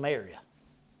into Samaria.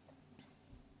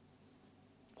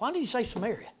 Why did He say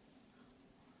Samaria?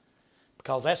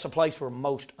 Because that's the place we're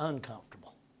most uncomfortable.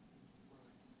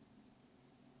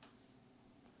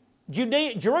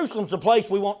 Jerusalem's the place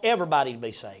we want everybody to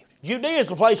be saved. Judea is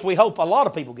the place we hope a lot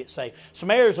of people get saved.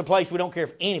 Samaria is the place we don't care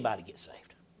if anybody gets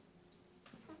saved.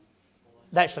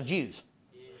 That's the Jews.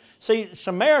 See,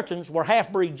 Samaritans were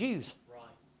half-breed Jews.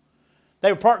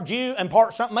 They were part Jew and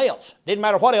part something else. Didn't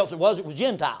matter what else it was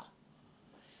Gentile.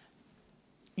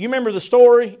 You remember the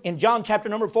story in John chapter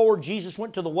number 4, Jesus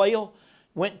went to the well,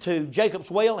 went to Jacob's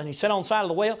well, and He sat on the side of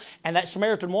the well, and that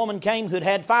Samaritan woman came who'd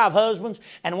had 5 husbands,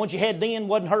 and the one she had then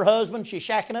wasn't her husband. She's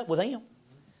shacking up with him.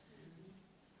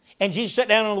 And Jesus sat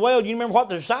down on the well. Do you remember what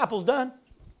the disciples done?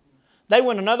 They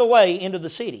went another way into the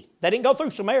city. They didn't go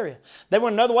through Samaria. They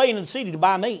went another way into the city to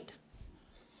buy meat.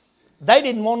 They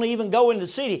didn't want to even go into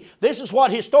the city. This is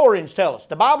what historians tell us.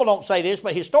 The Bible don't say this,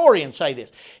 but historians say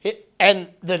this. And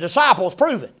the disciples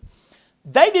prove it.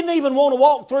 They didn't even want to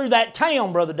walk through that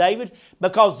town, Brother David,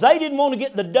 because they didn't want to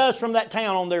get the dust from that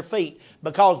town on their feet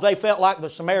because they felt like the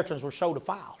Samaritans were so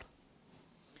defiled.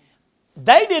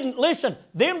 They didn't, listen,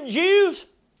 them Jews,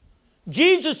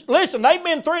 Jesus, listen, they've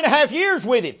been 3.5 years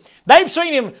with Him. They've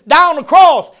seen Him die on the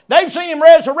cross. They've seen Him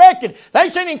resurrected.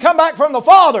 They've seen Him come back from the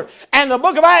Father. And the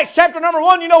book of Acts, chapter number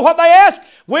 1, you know what they ask?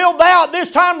 Will Thou at this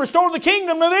time restore the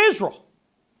kingdom of Israel?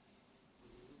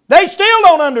 They still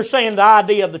don't understand the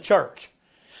idea of the church.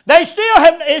 It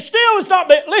still has not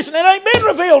been, listen, it ain't been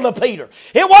revealed to Peter.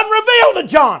 It wasn't revealed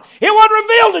to John. It wasn't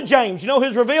revealed to James. You know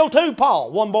who's revealed to?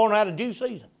 Paul, one born out of due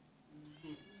season.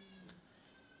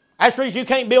 That's the reason you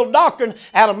can't build doctrine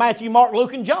out of Matthew, Mark,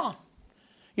 Luke, and John.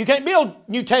 You can't build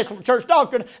New Testament church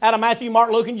doctrine out of Matthew, Mark,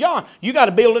 Luke, and John. You got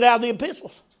to build it out of the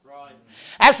epistles. Right.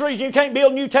 That's the reason you can't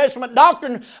build New Testament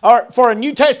doctrine or for a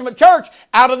New Testament church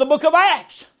out of the book of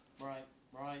Acts. Right,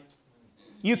 right.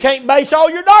 You can't base all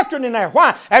your doctrine in there.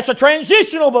 Why? That's a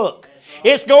transitional book.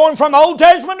 It's going from Old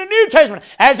Testament to New Testament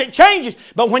as it changes.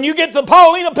 But when you get to the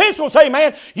Pauline epistles, say,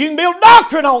 man, you can build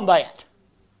doctrine on that.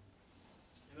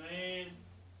 Amen.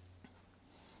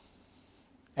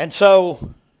 And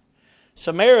so,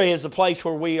 Samaria is the place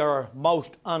where we are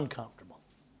most uncomfortable.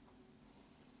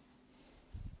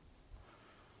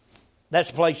 That's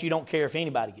the place you don't care if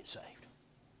anybody gets saved.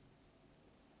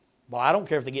 Well, I don't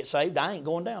care if they get saved. I ain't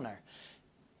going down there.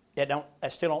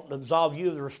 That still don't absolve you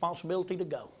of the responsibility to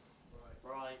go.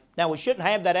 Right. Now, we shouldn't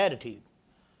have that attitude.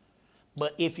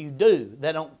 But if you do,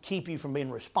 that don't keep you from being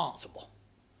responsible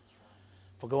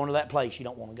for going to that place you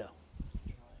don't want to go.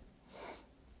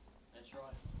 That's right.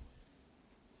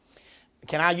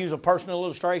 Can I use a personal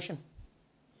illustration?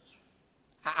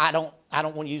 I don't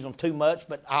want to use them too much,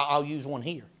 but I'll use one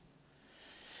here.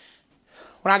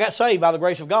 When I got saved by the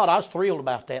grace of God, I was thrilled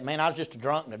about that, man. I was just a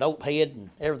drunk and a dope head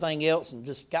and everything else and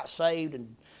just got saved,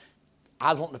 and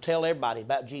I was wanting to tell everybody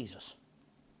about Jesus.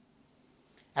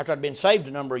 After I'd been saved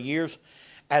a number of years,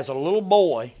 as a little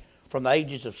boy from the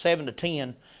ages of 7 to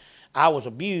 10, I was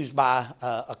abused by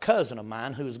a cousin of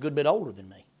mine who was a good bit older than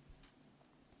me.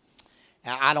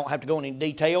 Now, I don't have to go into any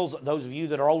details. Those of you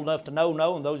that are old enough to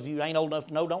know, and those of you that ain't old enough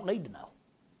to know don't need to know.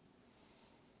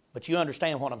 But you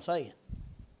understand what I'm saying.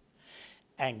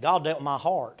 And God dealt with my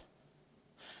heart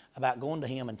about going to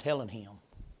him and telling him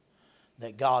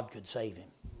that God could save him.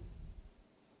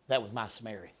 That was my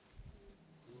Samaria.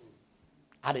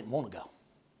 I didn't want to go.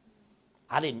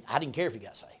 I didn't care if he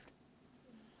got saved.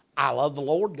 I loved the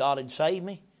Lord. God had saved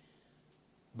me.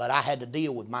 But I had to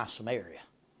deal with my Samaria.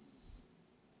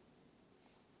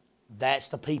 That's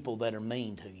the people that are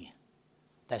mean to you,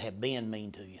 that have been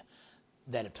mean to you,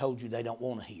 that have told you they don't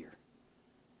want to hear.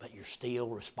 But you're still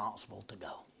responsible to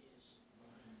go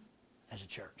as a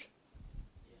church.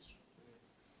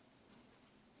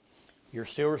 You're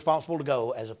still responsible to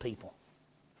go as a people.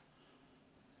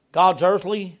 God's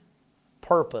earthly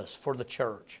purpose for the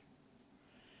church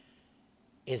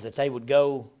is that they would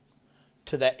go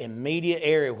to that immediate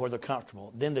area where they're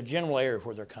comfortable, then the general area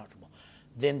where they're comfortable,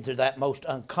 then to that most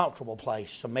uncomfortable place,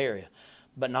 Samaria.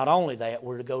 But not only that,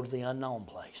 we're to go to the unknown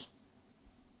place,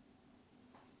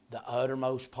 the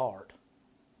uttermost part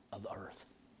of the earth.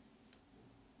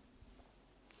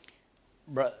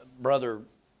 Brother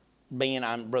Ben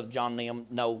and Brother John and them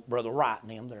know Brother Wright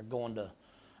and them. They're going to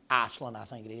Iceland, I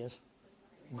think it is.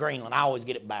 Greenland. I always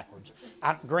get it backwards.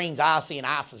 Green's icy and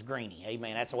ice is greeny.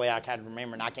 Amen. That's the way I kind of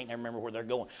remember, and I can't remember where they're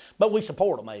going. But we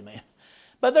support them. Amen.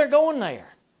 But they're going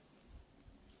there.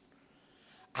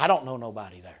 I don't know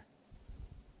nobody there.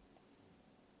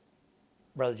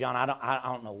 Brother John, I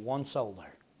don't know one soul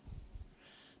there.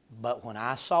 But when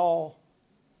I saw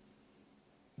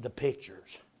the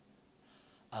pictures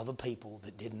of a people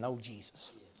that didn't know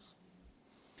Jesus,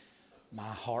 my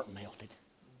heart melted.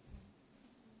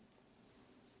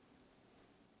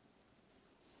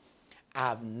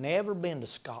 I've never been to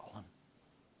Scotland.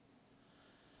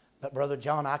 But Brother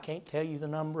John, I can't tell you the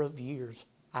number of years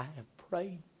I have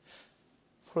prayed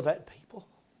for that people.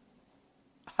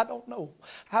 I don't know.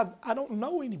 I don't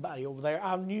know anybody over there.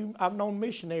 I've known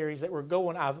missionaries that were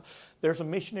going. There's a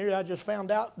missionary I just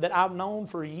found out that I've known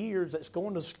for years that's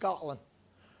going to Scotland.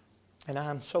 And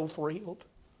I'm so thrilled.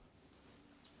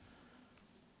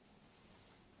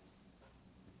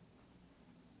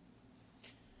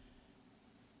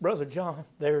 Brother John,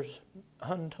 there's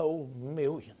untold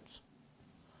millions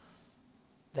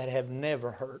that have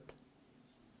never heard.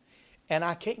 And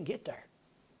I can't get there.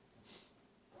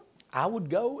 I would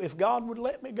go. If God would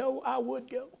let me go, I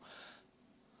would go.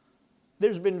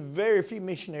 There's been very few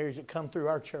missionaries that come through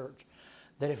our church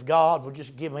that if God would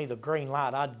just give me the green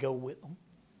light, I'd go with them.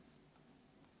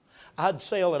 I'd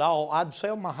sell it all. I'd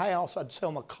sell my house. I'd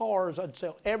sell my cars. I'd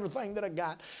sell everything that I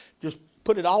got. Just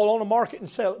put it all on the market and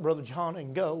sell it, Brother John,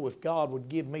 and go if God would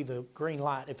give me the green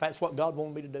light. If that's what God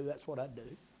wanted me to do, that's what I'd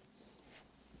do.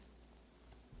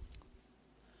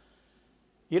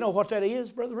 You know what that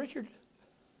is, Brother Richard?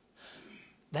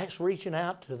 That's reaching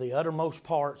out to the uttermost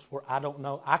parts where I don't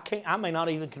know. I may not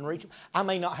even can reach them. I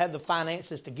may not have the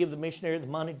finances to give the missionary the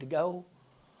money to go.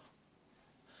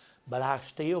 But I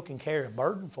still can carry a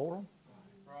burden for them.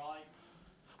 Right.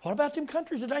 What about them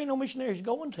countries that ain't no missionaries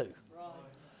going to? Right.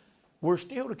 We're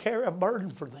still to carry a burden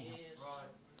for them. Yes.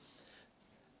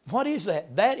 What is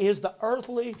that? That is the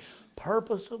earthly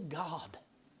purpose of God.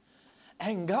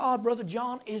 And God, Brother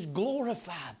John, is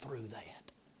glorified through that.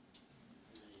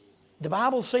 The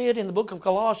Bible said in the book of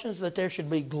Colossians that there should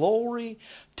be glory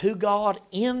to God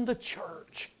in the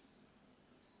church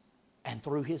and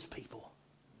through His people.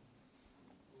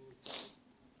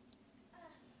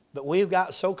 But we've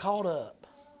got so caught up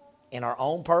in our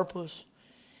own purpose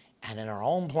and in our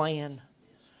own plan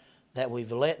that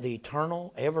we've let the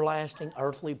eternal, everlasting,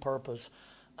 earthly purpose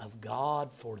of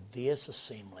God for this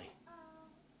assembly,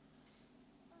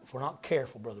 if we're not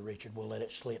careful, Brother Richard, we'll let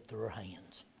it slip through our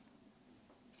hands.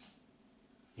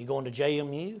 You going to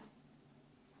JMU?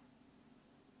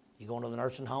 You going to the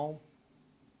nursing home?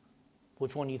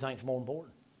 Which one do you think is more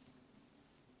important?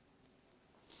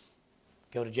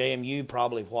 Go to JMU,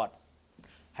 probably what?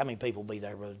 How many people will be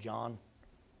there, Brother John?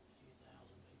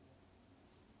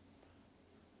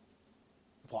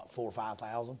 What, 4,000 or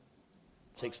 5,000?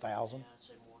 6,000? Yeah, I'd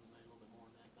say more than that, a little bit more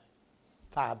than that, maybe.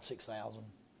 5,000, 6,000,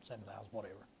 7,000,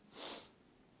 whatever.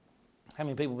 How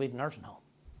many people will be at the nursing home?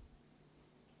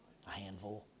 A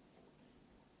handful.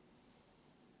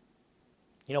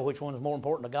 You know which one is more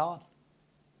important to God?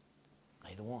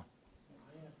 Neither one.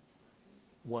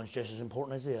 One's just as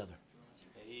important as the other.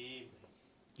 Amen.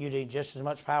 You need just as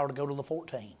much power to go to the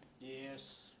 14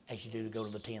 Yes. as you do to go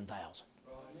to the 10,000.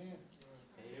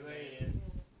 Amen.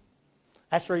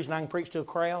 That's the reason I can preach to a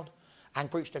crowd. I can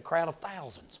preach to a crowd of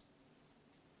thousands.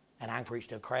 And I can preach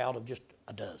to a crowd of just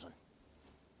a dozen.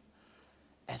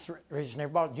 That's the reason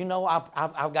everybody, you know,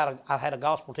 I had a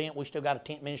gospel tent. We still got a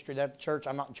tent ministry there at the church.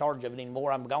 I'm not in charge of it anymore.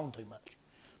 I'm gone too much.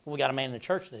 But we got a man in the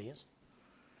church that is.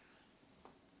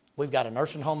 We've got a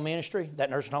nursing home ministry. That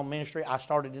nursing home ministry, I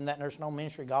started in that nursing home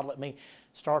ministry. God let me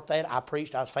start that. I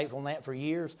preached. I was faithful in that for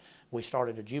years. We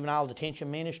started a juvenile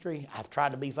detention ministry. I've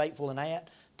tried to be faithful in that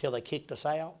till they kicked us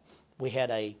out. We had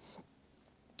a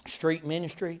street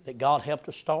ministry that God helped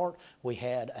us start. We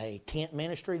had a tent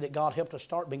ministry that God helped us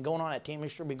start. Been going on, that tent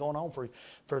ministry been going on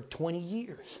for 20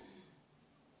 years.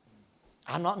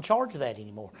 I'm not in charge of that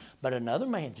anymore, but another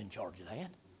man's in charge of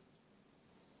that.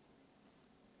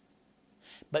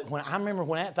 But I remember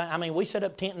when that thing, I mean, we set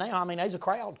up tent now, I mean, there's a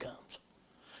crowd comes.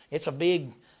 It's a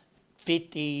big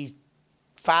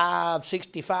 55,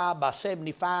 65 by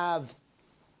 75,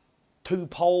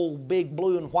 two-pole, big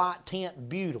blue and white tent,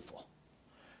 beautiful.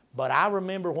 But I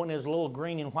remember when there was a little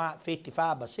green and white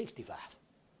 55 by 65.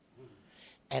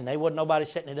 And there wasn't nobody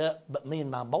setting it up but me and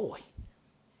my boy.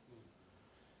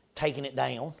 Taking it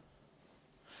down,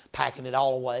 packing it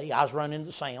all away. I was running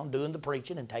the sound, doing the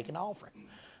preaching, and taking the offering.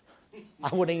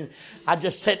 I'd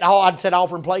set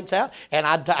offering plates out, and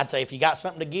I'd say, if you got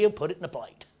something to give, put it in the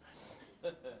plate.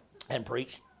 And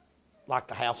preach like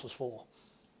the house was full.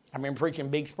 I remember preaching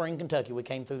in Big Spring, Kentucky. We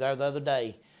came through there the other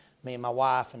day, me and my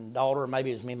wife and daughter, or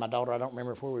maybe it was me and my daughter. I don't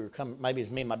remember where we were coming. Maybe it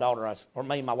was me and my daughter, or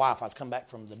me and my wife. I was coming back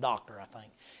from the doctor, I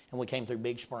think, and we came through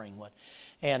Big Spring.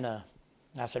 And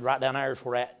I said, right down there is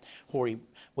where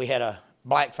we had a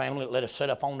black family that let us set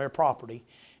up on their property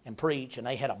and preach, and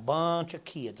they had a bunch of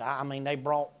kids. I mean, they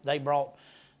brought.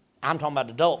 I'm talking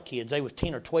about adult kids. They was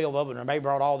 10 or 12 of them, and they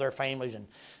brought all their families, and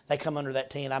they come under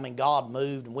that tent. I mean, God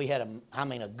moved, and we had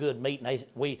a good meeting. And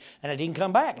they didn't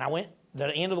come back. And I went to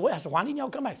the end of the way. I said, why didn't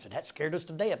y'all come back? I said, that scared us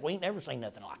to death. We ain't never seen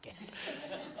nothing like that.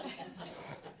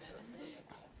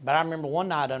 But I remember one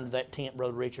night under that tent,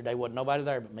 Brother Richard, there wasn't nobody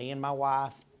there but me and my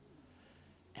wife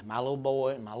and my little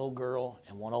boy and my little girl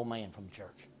and one old man from the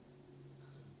church.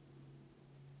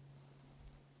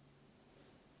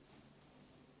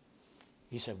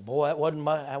 He said, boy, that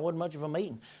wasn't much of a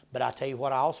meeting. But I tell you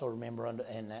what, I also remember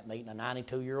in that meeting, a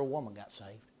 92-year-old woman got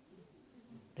saved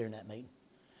during that meeting.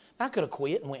 I could have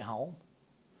quit and went home.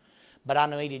 But I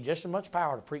needed just as much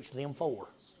power to preach to them four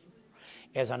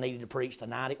as I needed to preach the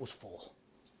night it was full.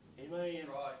 Amen.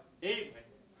 Right. Amen.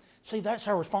 See, that's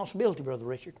our responsibility, Brother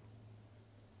Richard.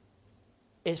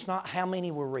 It's not how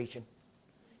many we're reaching.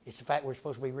 It's the fact we're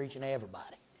supposed to be reaching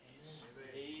everybody.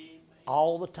 Amen.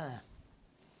 All the time.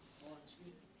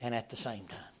 And at the same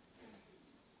time.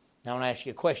 Now I want to ask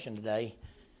you a question today.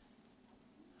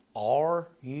 Are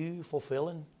you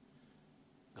fulfilling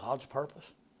God's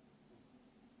purpose?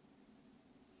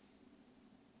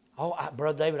 Oh,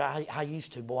 Brother David, I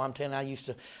used to. Boy, I'm telling you,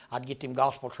 I'd get them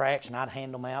gospel tracts and I'd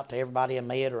hand them out to everybody I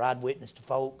met, or I'd witness to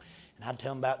folk and I'd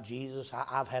tell them about Jesus.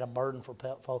 I've had a burden for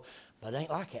folk, but it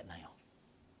ain't like that now.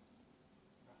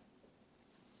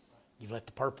 You've let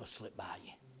the purpose slip by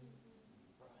you.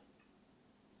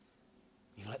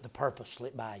 You've let the purpose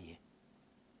slip by you.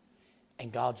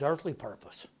 And God's earthly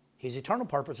purpose, His eternal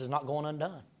purpose is not going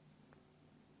undone.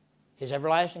 His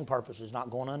everlasting purpose is not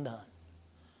going undone.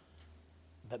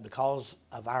 But because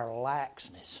of our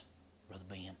laxness, Brother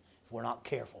Ben, if we're not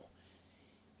careful,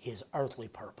 His earthly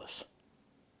purpose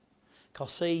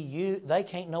Because see, they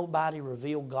can't nobody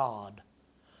reveal God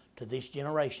to this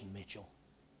generation, Mitchell,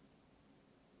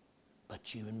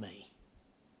 but you and me.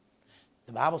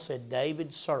 The Bible said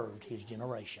David served his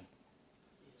generation.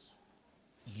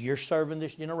 You're serving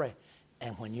this generation.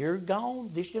 And when you're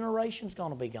gone, this generation's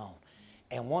going to be gone.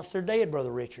 And once they're dead,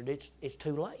 Brother Richard, it's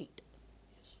too late.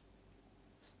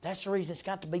 That's the reason it's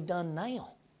got to be done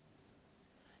now.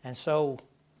 And so,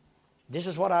 this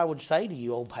is what I would say to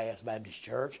you, Old Paths Baptist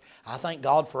Church. I thank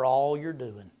God for all you're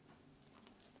doing.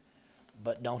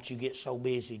 But don't you get so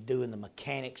busy doing the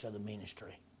mechanics of the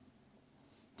ministry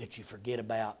that you forget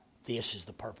about this is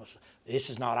the purpose. This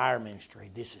is not our ministry.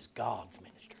 This is God's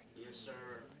ministry. Yes, sir.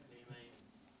 Amen.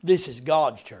 This is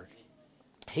God's church.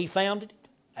 He founded it.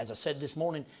 As I said this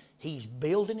morning, He's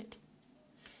building it.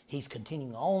 He's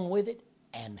continuing on with it.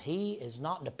 And He is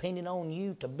not depending on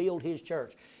you to build His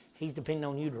church. He's depending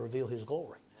on you to reveal His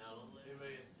glory.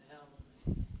 Hallelujah.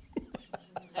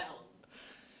 Hallelujah.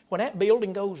 When that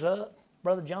building goes up,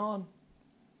 Brother John,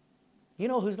 you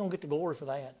know who's going to get the glory for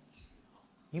that?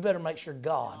 You better make sure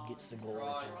God gets the glory for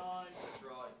it. That's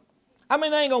right. I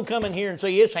mean, they ain't going to come in here and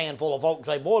see His handful of folk and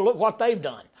say, boy, look what they've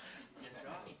done. That's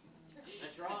right.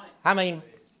 That's right. I mean,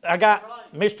 I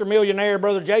got Mr. Millionaire,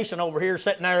 Brother Jason over here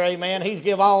sitting there, amen. He's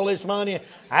give all this money.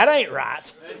 That ain't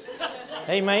right.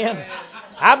 Amen.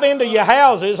 I've been to your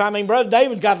houses. I mean, Brother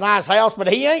David's got a nice house, but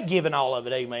he ain't giving all of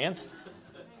it, amen.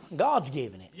 God's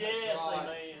giving it. Yes,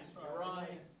 amen. You're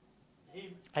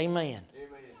right. Amen.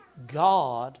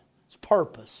 God's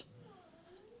purpose.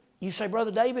 You say,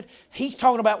 Brother David, he's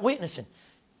talking about witnessing.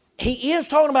 He is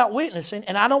talking about witnessing,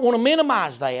 and I don't want to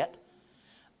minimize that.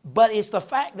 But it's the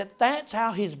fact that that's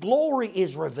how His glory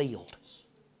is revealed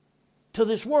to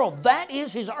this world. That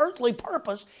is His earthly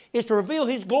purpose, is to reveal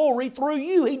His glory through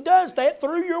you. He does that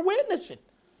through your witnessing.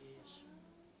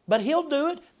 But He'll do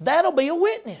it. That'll be a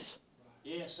witness.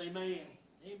 Yes, amen.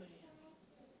 Amen.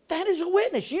 That is a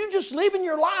witness. You just living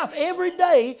your life every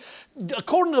day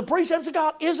according to the precepts of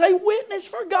God is a witness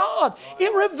for God.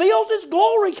 It reveals His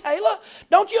glory, Kayla.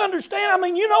 Don't you understand? I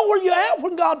mean, you know where you're at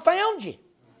when God found you.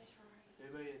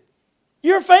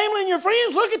 Your family and your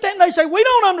friends look at that and they say, we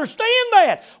don't understand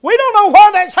that. We don't know why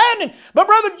that's happening. But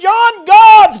Brother John,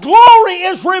 God's glory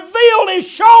is revealed,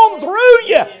 is shown through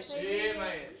you. Yes,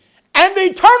 amen. And the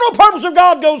eternal purpose of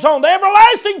God goes on. The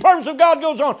everlasting purpose of God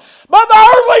goes on. But the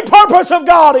earthly purpose of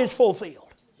God is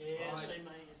fulfilled. Yes,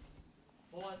 amen.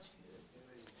 Boy, that's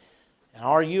good. And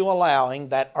are you allowing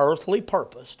that earthly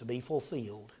purpose to be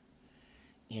fulfilled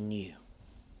in you?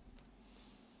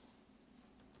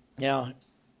 Now,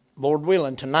 Lord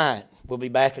willing, tonight we'll be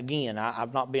back again.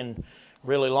 I've not been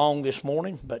really long this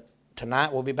morning, but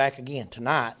tonight we'll be back again.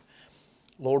 Tonight,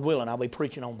 Lord willing, I'll be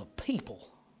preaching on the people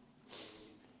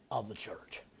of the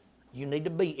church. You need to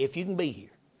be, if you can be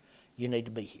here, you need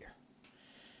to be here.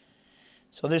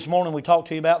 So this morning we talked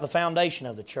to you about the foundation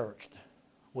of the church.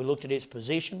 We looked at its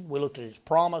position, we looked at its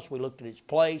promise, we looked at its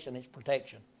place and its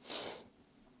protection.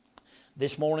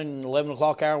 This morning in the 11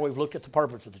 o'clock hour, we've looked at the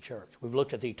purpose of the church. We've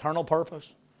looked at the eternal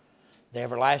purpose, the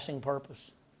everlasting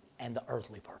purpose, and the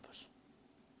earthly purpose.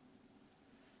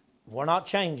 We're not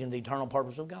changing the eternal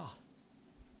purpose of God.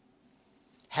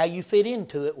 How you fit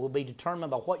into it will be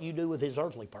determined by what you do with His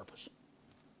earthly purpose.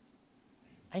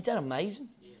 Ain't that amazing?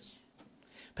 Yes.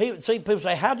 People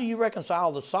say, how do you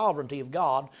reconcile the sovereignty of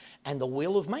God and the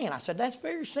will of man? I said, that's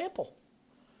very simple.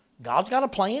 God's got a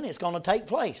plan. It's going to take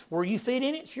place. Where you fit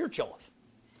in, it's your choice.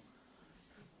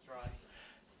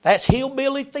 That's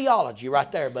hillbilly theology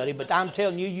right there, buddy. But I'm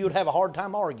telling you, you'd have a hard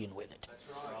time arguing with it.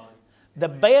 The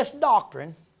best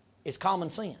doctrine is common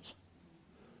sense.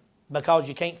 Because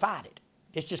you can't fight it.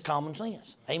 It's just common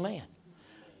sense. Amen.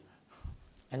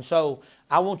 And so,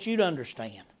 I want you to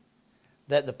understand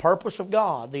that the purpose of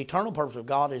God, the eternal purpose of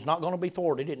God, is not going to be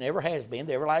thwarted. It never has been.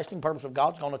 The everlasting purpose of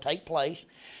God is going to take place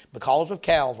because of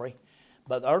Calvary.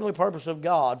 But the earthly purpose of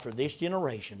God for this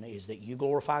generation is that you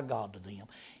glorify God to them.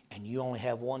 And you only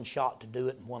have one shot to do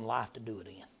it and one life to do it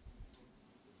in.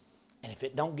 And if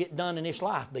it don't get done in this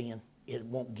life, Ben, it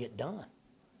won't get done.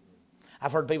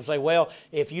 I've heard people say, well,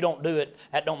 if you don't do it,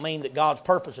 that don't mean that God's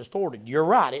purpose is thwarted. You're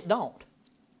right, it don't.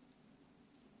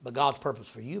 But God's purpose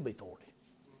for you be thwarted.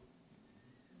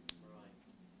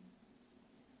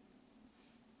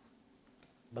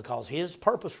 Because His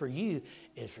purpose for you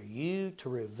is for you to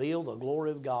reveal the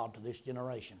glory of God to this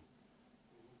generation.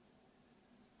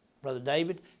 Brother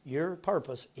David, your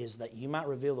purpose is that you might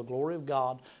reveal the glory of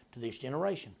God to this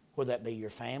generation. Whether that be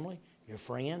your family, your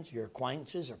friends, your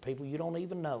acquaintances, or people you don't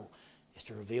even know. It's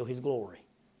to reveal His glory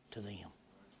to them.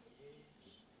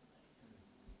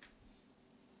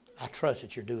 I trust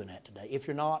that you're doing that today. If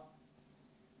you're not,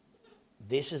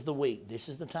 This is the week. This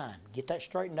is the time. Get that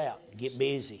straightened out. Get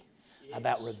busy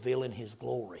about revealing His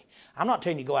glory. I'm not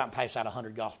telling you to go out and pass out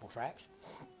 100 gospel tracts.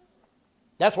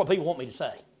 That's what people want me to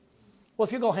say. Well,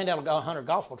 if you're going to hand out 100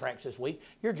 gospel tracts this week,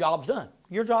 your job's done.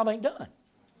 Your job ain't done.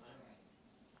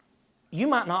 You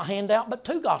might not hand out but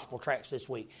 2 gospel tracts this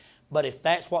week. But if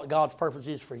that's what God's purpose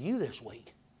is for you this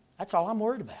week, that's all I'm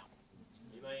worried about.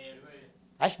 Amen.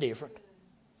 That's different.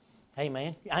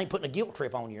 Amen. I ain't putting a guilt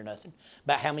trip on you or nothing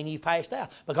about how many you've passed out.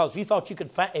 Because if you thought you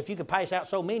could, if you could pass out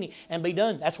so many and be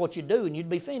done, that's what you'd do and you'd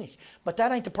be finished. But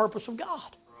that ain't the purpose of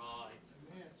God. Right.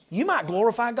 You might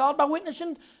glorify God by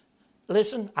witnessing.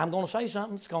 Listen, I'm going to say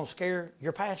something that's going to scare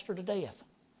your pastor to death.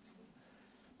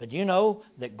 But you know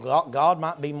that God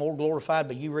might be more glorified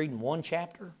by you reading one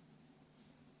chapter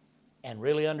and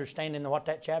really understanding what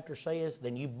that chapter says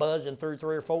than you buzzing through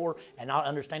 3 or 4 and not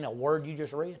understanding a word you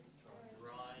just read.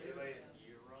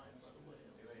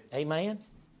 Amen.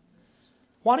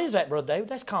 What is that, Brother David?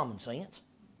 That's common sense.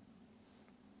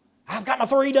 I've got my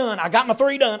 3 done. I got my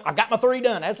 3 done. I've got my 3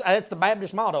 done. That's the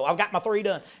Baptist motto. I've got my 3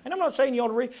 done. And I'm not saying you ought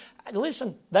to read.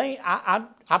 Listen, I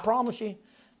promise you,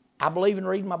 I believe in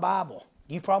reading my Bible.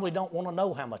 You probably don't want to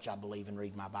know how much I believe in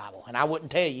reading my Bible. And I wouldn't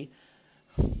tell you.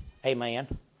 Amen.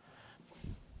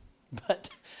 But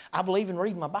I believe in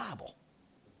reading my Bible.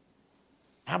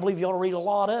 I believe you ought to read a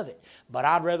lot of it. But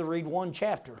I'd rather read 1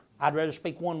 chapter. I'd rather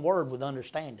speak 1 word with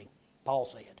understanding, Paul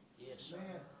said. Yes, sir.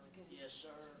 Yes, sir.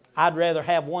 I'd rather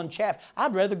have 1 chapter.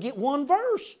 I'd rather get 1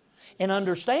 verse and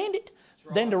understand it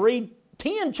than to read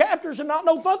 10 chapters and not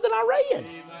know something I read.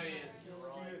 Amen.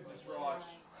 That's right.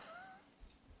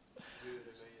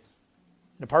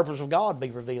 The purpose of God be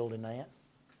revealed in that.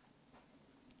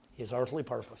 His earthly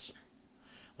purpose.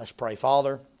 Let's pray.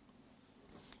 Father,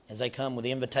 as they come with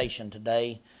the invitation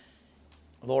today,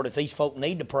 Lord, if these folk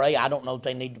need to pray, I don't know if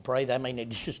they need to pray. They may need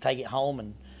to just take it home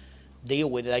and deal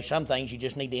with it. There's some things you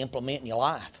just need to implement in your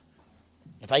life.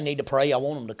 If they need to pray, I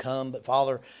want them to come. But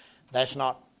Father, that's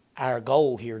not our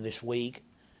goal here this week.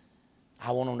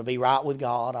 I want them to be right with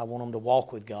God. I want them to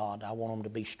walk with God. I want them to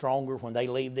be stronger when they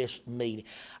leave this meeting.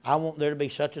 I want there to be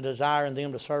such a desire in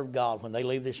them to serve God when they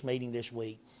leave this meeting this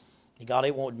week. God,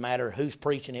 it won't matter who's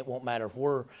preaching. It won't matter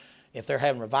where, if they're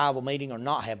having a revival meeting or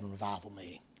not having a revival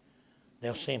meeting.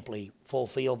 They'll simply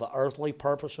fulfill the earthly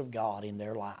purpose of God in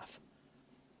their life.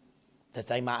 That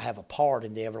they might have a part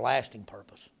in the everlasting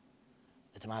purpose.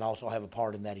 That they might also have a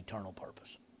part in that eternal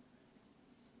purpose.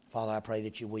 Father, I pray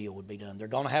that your will would be done. They're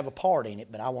going to have a part in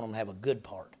it, but I want them to have a good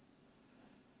part.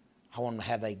 I want them to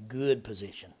have a good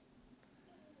position.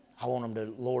 I want them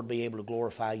to, Lord, be able to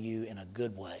glorify you in a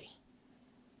good way.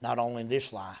 Not only in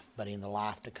this life, but in the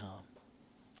life to come.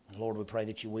 And Lord, we pray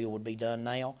that your will would be done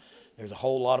now. There's a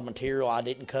whole lot of material I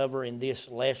didn't cover in this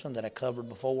lesson that I covered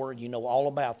before. You know all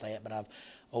about that, but I've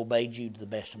obeyed you to the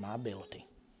best of my ability.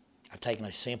 I've taken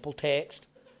a simple text,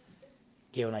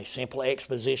 given a simple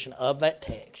exposition of that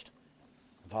text.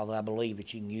 And Father, I believe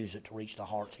that you can use it to reach the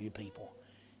hearts of your people.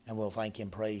 And we'll thank you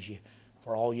and praise you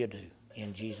for all you do.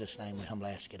 In Jesus' name we humbly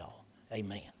ask it all.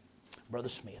 Amen. Brother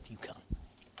Smith, you come.